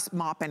and dust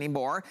mop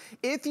anymore.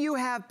 If you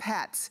have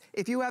pets,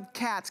 if you have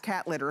cats,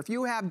 cat litter, if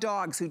you have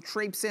dogs who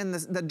traipse in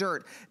the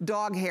dirt,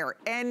 dog hair,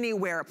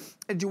 anywhere.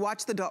 Did you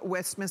watch the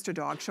Westminster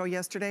Dog Show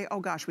yesterday? Oh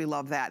gosh, we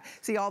love that.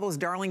 See all those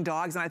darling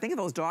dogs, and I think of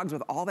those dogs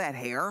with all that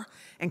hair.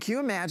 And can you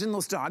imagine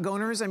those dog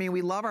owners? I mean,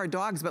 we love our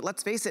dogs, but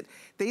let's face it,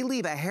 they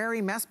leave a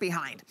hairy mess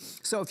behind.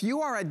 So if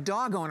you are a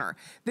dog owner,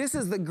 this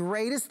is the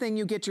greatest thing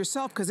you get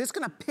yourself because it's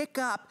gonna pick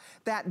up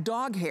that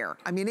dog hair.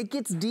 I mean, it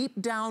gets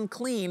deep down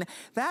clean.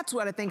 That's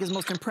what I think is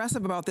most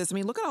impressive about this. I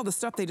mean, look at all the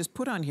stuff they just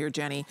put on here,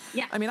 Jenny.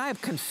 Yeah. I mean, I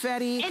have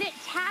confetti. And it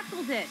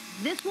tackles it.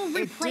 This will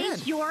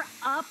replace your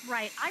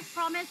upright. I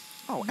promise.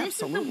 Oh,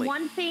 this is the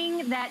one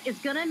thing that is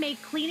going to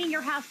make cleaning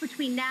your house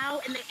between now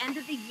and the end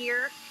of the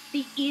year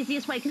the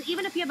easiest way. Because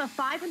even if you have a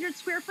 500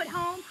 square foot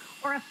home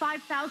or a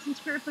 5,000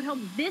 square foot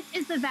home, this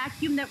is the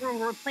vacuum that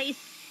will replace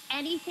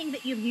anything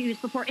that you've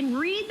used before. And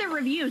read the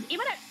reviews,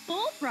 even at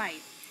full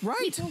price. Right.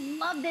 People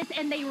love this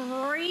and they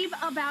rave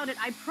about it.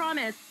 I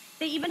promise.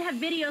 They even have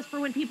videos for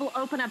when people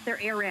open up their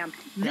AirRam.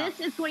 This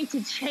is going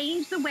to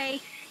change the way,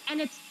 and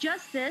it's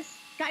just this.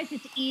 Guys,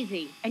 it's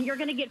easy. And you're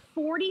gonna get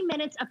 40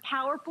 minutes of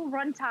powerful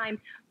runtime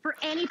for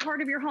any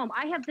part of your home.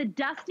 I have the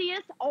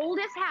dustiest,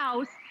 oldest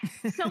house,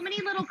 so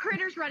many little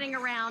critters running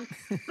around,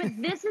 but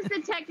this is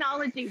the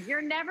technology.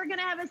 You're never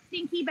gonna have a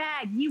stinky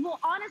bag. You will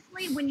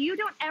honestly, when you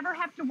don't ever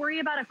have to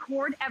worry about a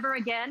cord ever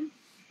again,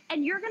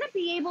 and you're gonna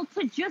be able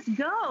to just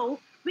go,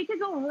 we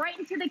could go right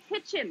into the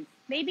kitchen.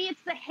 Maybe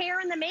it's the hair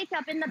and the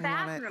makeup in the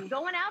bathroom,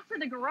 going out to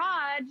the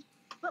garage.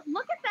 But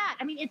look at that.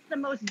 I mean, it's the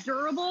most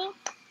durable.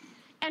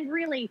 And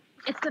really,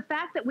 it's the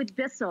fact that with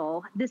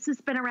Bissell,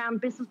 Bissell's been around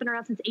since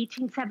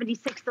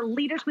 1876, the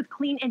leaders with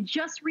clean, and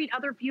just read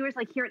other viewers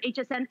like here at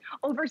HSN,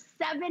 over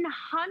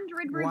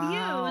 700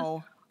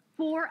 reviews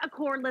for a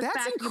cordless vacuum.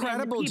 That's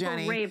incredible,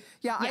 Jenny.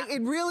 Yeah,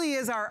 it really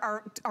is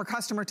our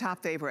customer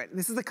top favorite.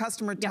 This is the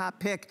customer top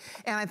pick.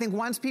 And I think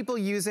once people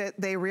use it,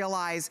 they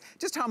realize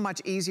just how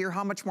much easier,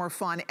 how much more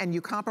fun, and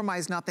you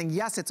compromise nothing.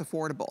 Yes, it's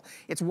affordable.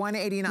 It's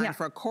 $189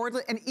 for a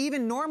cordless, and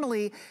even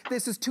normally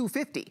this is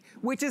 $250,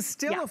 which is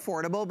still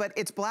affordable, but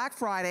it's Black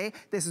Friday.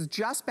 This is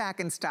just back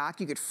in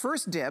stock. You get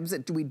first dibs.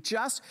 It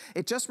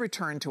just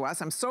returned to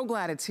us. I'm so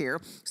glad it's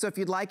here. So if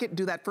you'd like it,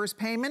 do that first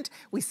payment.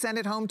 We send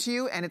it home to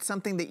you, and it's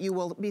something that you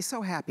will be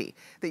so happy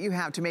that you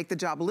have to make the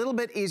job a little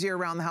bit easier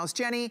around the house.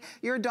 Jenny,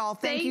 you're a doll.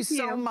 Thank you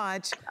so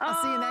much.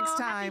 I'll see you next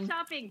time.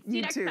 Happy shopping.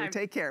 You too.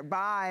 Take care.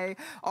 Bye.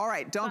 All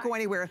right, don't go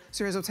anywhere.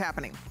 So here's what's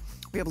happening.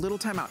 We have a little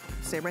time out.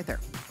 Stay right there.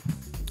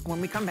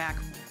 When we come back,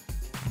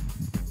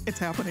 it's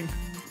happening.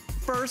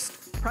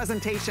 First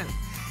presentation.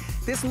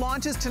 This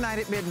launches tonight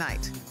at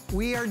midnight.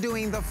 We are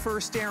doing the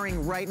first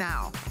airing right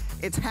now.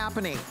 It's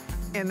happening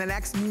in the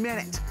next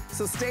minute.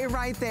 So stay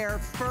right there.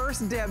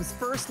 First dibs,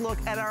 first look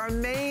at our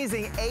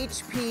amazing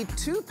HP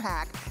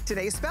 2-pack.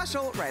 Today's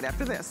special right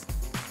after this.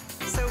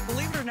 So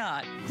believe it or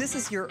not, this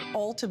is your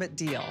ultimate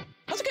deal.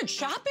 That's good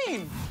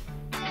shopping.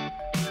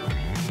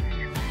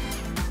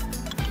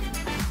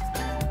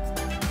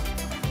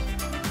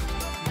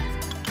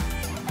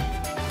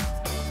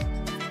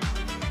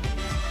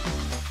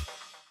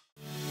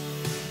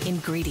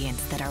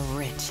 Ingredients that are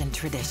rich in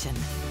tradition,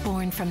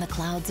 born from the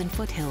clouds and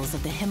foothills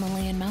of the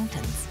Himalayan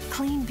mountains.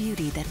 Clean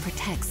beauty that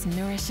protects,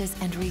 nourishes,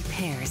 and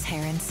repairs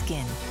hair and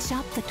skin.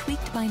 Shop the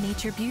Tweaked by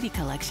Nature Beauty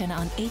Collection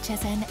on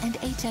HSN and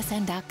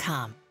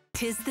hsn.com.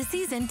 'Tis the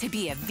season to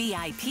be a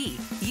VIP.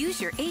 Use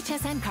your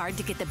HSN card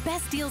to get the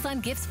best deals on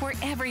gifts for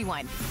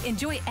everyone.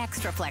 Enjoy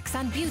extra flex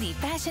on beauty,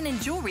 fashion,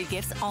 and jewelry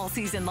gifts all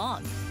season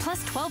long.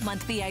 Plus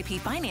 12-month VIP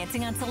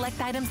financing on select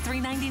items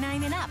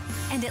 $3.99 and up.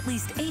 And at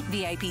least 8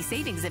 VIP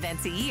savings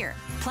events a year.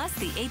 Plus,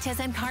 the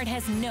HSN card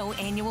has no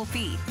annual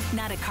fee.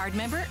 Not a card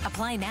member?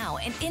 Apply now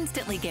and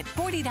instantly get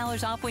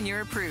 $40 off when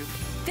you're approved.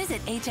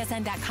 Visit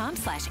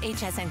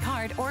hsn.com/HSN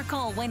card or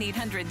call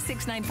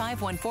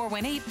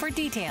 1-800-695-1418 for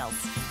details.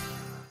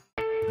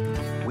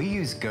 We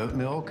use goat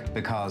milk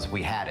because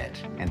we had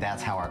it, and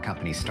that's how our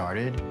company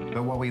started.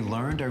 But what we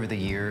learned over the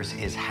years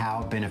is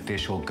how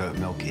beneficial goat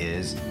milk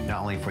is,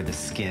 not only for the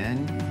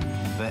skin,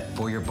 but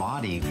for your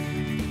body.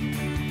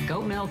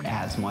 Goat milk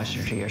adds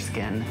moisture to your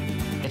skin.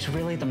 It's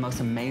really the most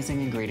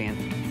amazing ingredient.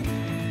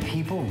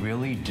 People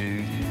really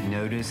do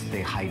notice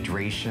the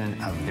hydration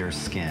of their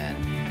skin.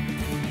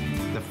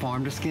 The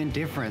farm-to-skin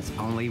difference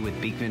only with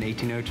Beekman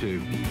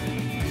 1802.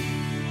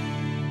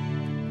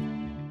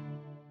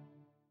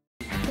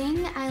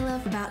 I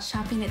love about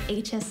shopping at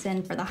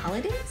HSN for the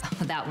holidays?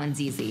 Oh, that one's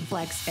easy.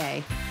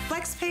 FlexPay.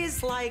 FlexPay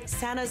is like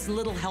Santa's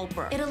little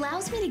helper. It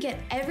allows me to get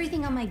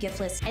everything on my gift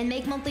list and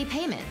make monthly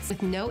payments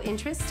with no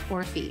interest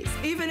or fees.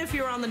 Even if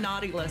you're on the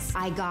naughty list.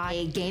 I got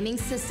a gaming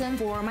system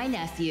for my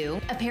nephew,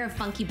 a pair of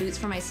funky boots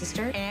for my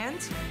sister, and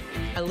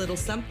a little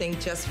something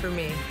just for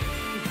me.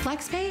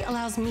 FlexPay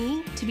allows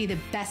me to be the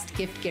best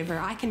gift giver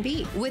I can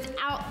be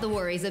without the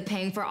worries of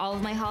paying for all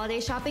of my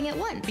holiday shopping at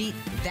once. Beat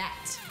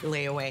that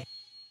layaway.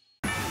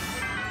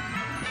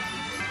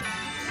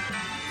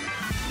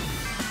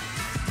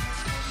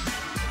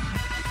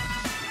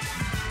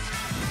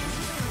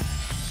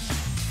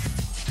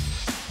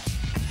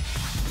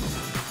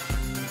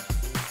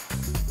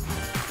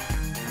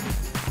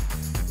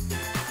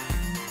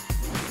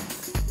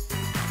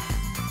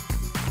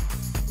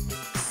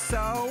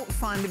 So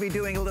fun to be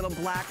doing a little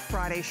Black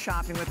Friday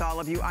shopping with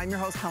all of you. I'm your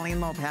host, Colleen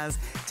Lopez.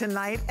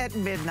 Tonight at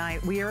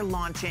midnight, we are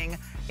launching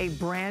a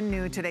brand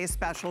new Today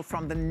Special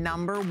from the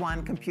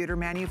 #1 computer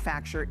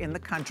manufacturer in the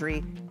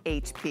country,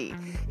 HP.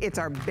 It's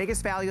our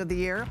biggest value of the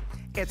year.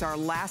 It's our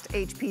last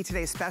HP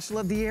Today Special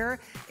of the year.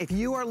 If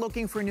you are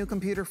looking for a new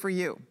computer for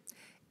you,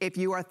 if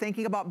you are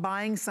thinking about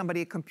buying somebody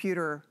a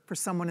computer for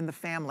someone in the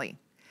family,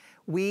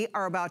 we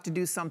are about to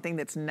do something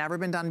that's never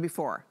been done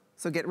before.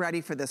 So get ready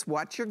for this.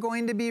 What you're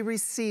going to be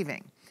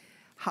receiving.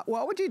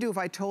 What would you do if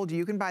I told you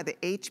you can buy the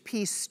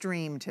HP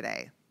Stream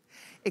today?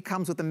 It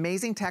comes with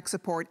amazing tech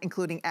support,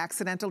 including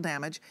accidental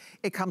damage.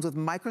 It comes with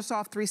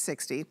Microsoft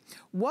 360.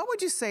 What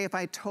would you say if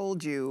I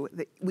told you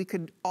that we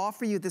could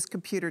offer you this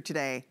computer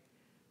today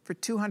for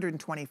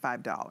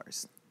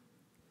 $225?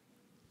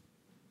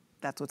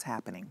 That's what's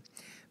happening.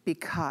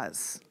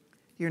 Because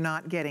you're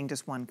not getting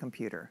just one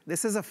computer.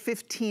 This is a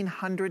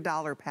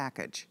 $1,500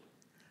 package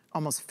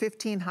almost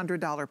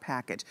 $1,500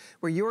 package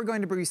where you're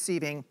going to be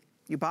receiving,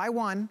 you buy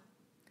one,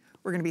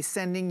 we're gonna be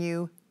sending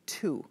you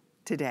 2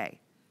 today.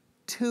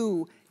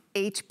 2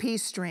 HP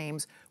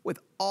streams with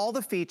all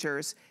the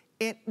features,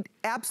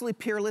 absolutely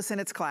peerless in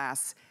its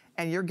class,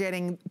 and you're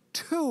getting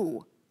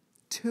two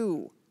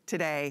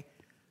today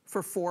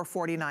for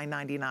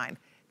 $449.99.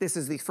 This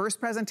is the first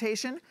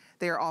presentation.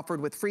 They are offered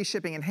with free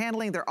shipping and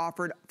handling. They're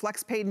offered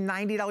flex paid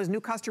 $90.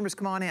 New customers,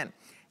 come on in.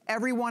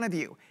 Every one of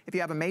you, if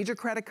you have a major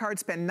credit card,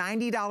 spend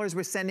 $90,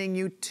 we're sending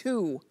you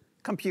 2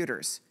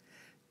 computers,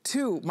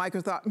 2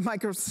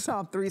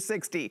 Microsoft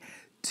 360,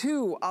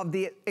 2 of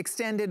the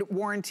extended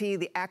warranty,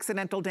 the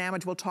accidental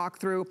damage we'll talk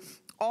through,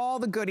 all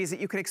the goodies that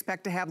you could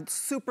expect to have,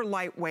 super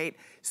lightweight,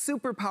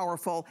 super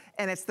powerful,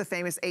 and it's the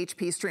famous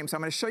HP Stream. So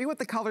I'm gonna show you what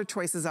the color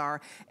choices are,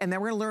 and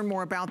then we're gonna learn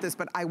more about this,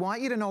 but I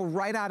want you to know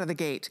right out of the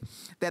gate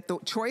that the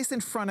choice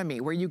in front of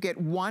me, where you get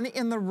one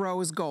in the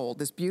rose gold,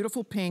 this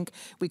beautiful pink,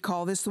 we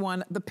call this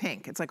one the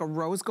pink. It's like a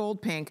rose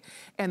gold pink,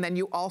 and then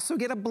you also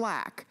get a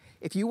black.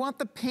 If you want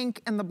the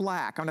pink and the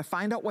black, I'm gonna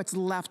find out what's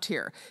left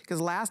here, because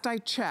last I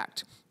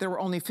checked, there were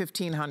only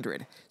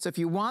 1,500. So if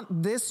you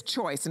want this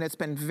choice, and it's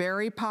been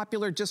very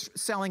popular just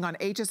selling on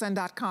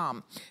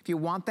hsn.com, if you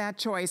want that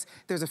choice,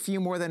 there's a few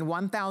more than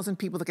 1,000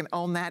 people that can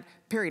own that,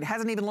 period. It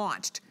hasn't even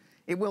launched.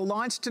 It will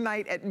launch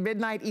tonight at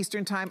midnight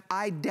Eastern time.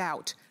 I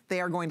doubt they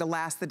are going to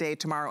last the day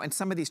tomorrow, and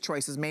some of these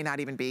choices may not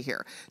even be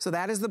here. So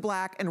that is the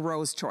black and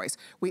rose choice.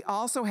 We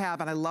also have,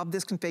 and I love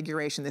this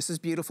configuration, this is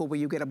beautiful, where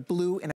you get a blue and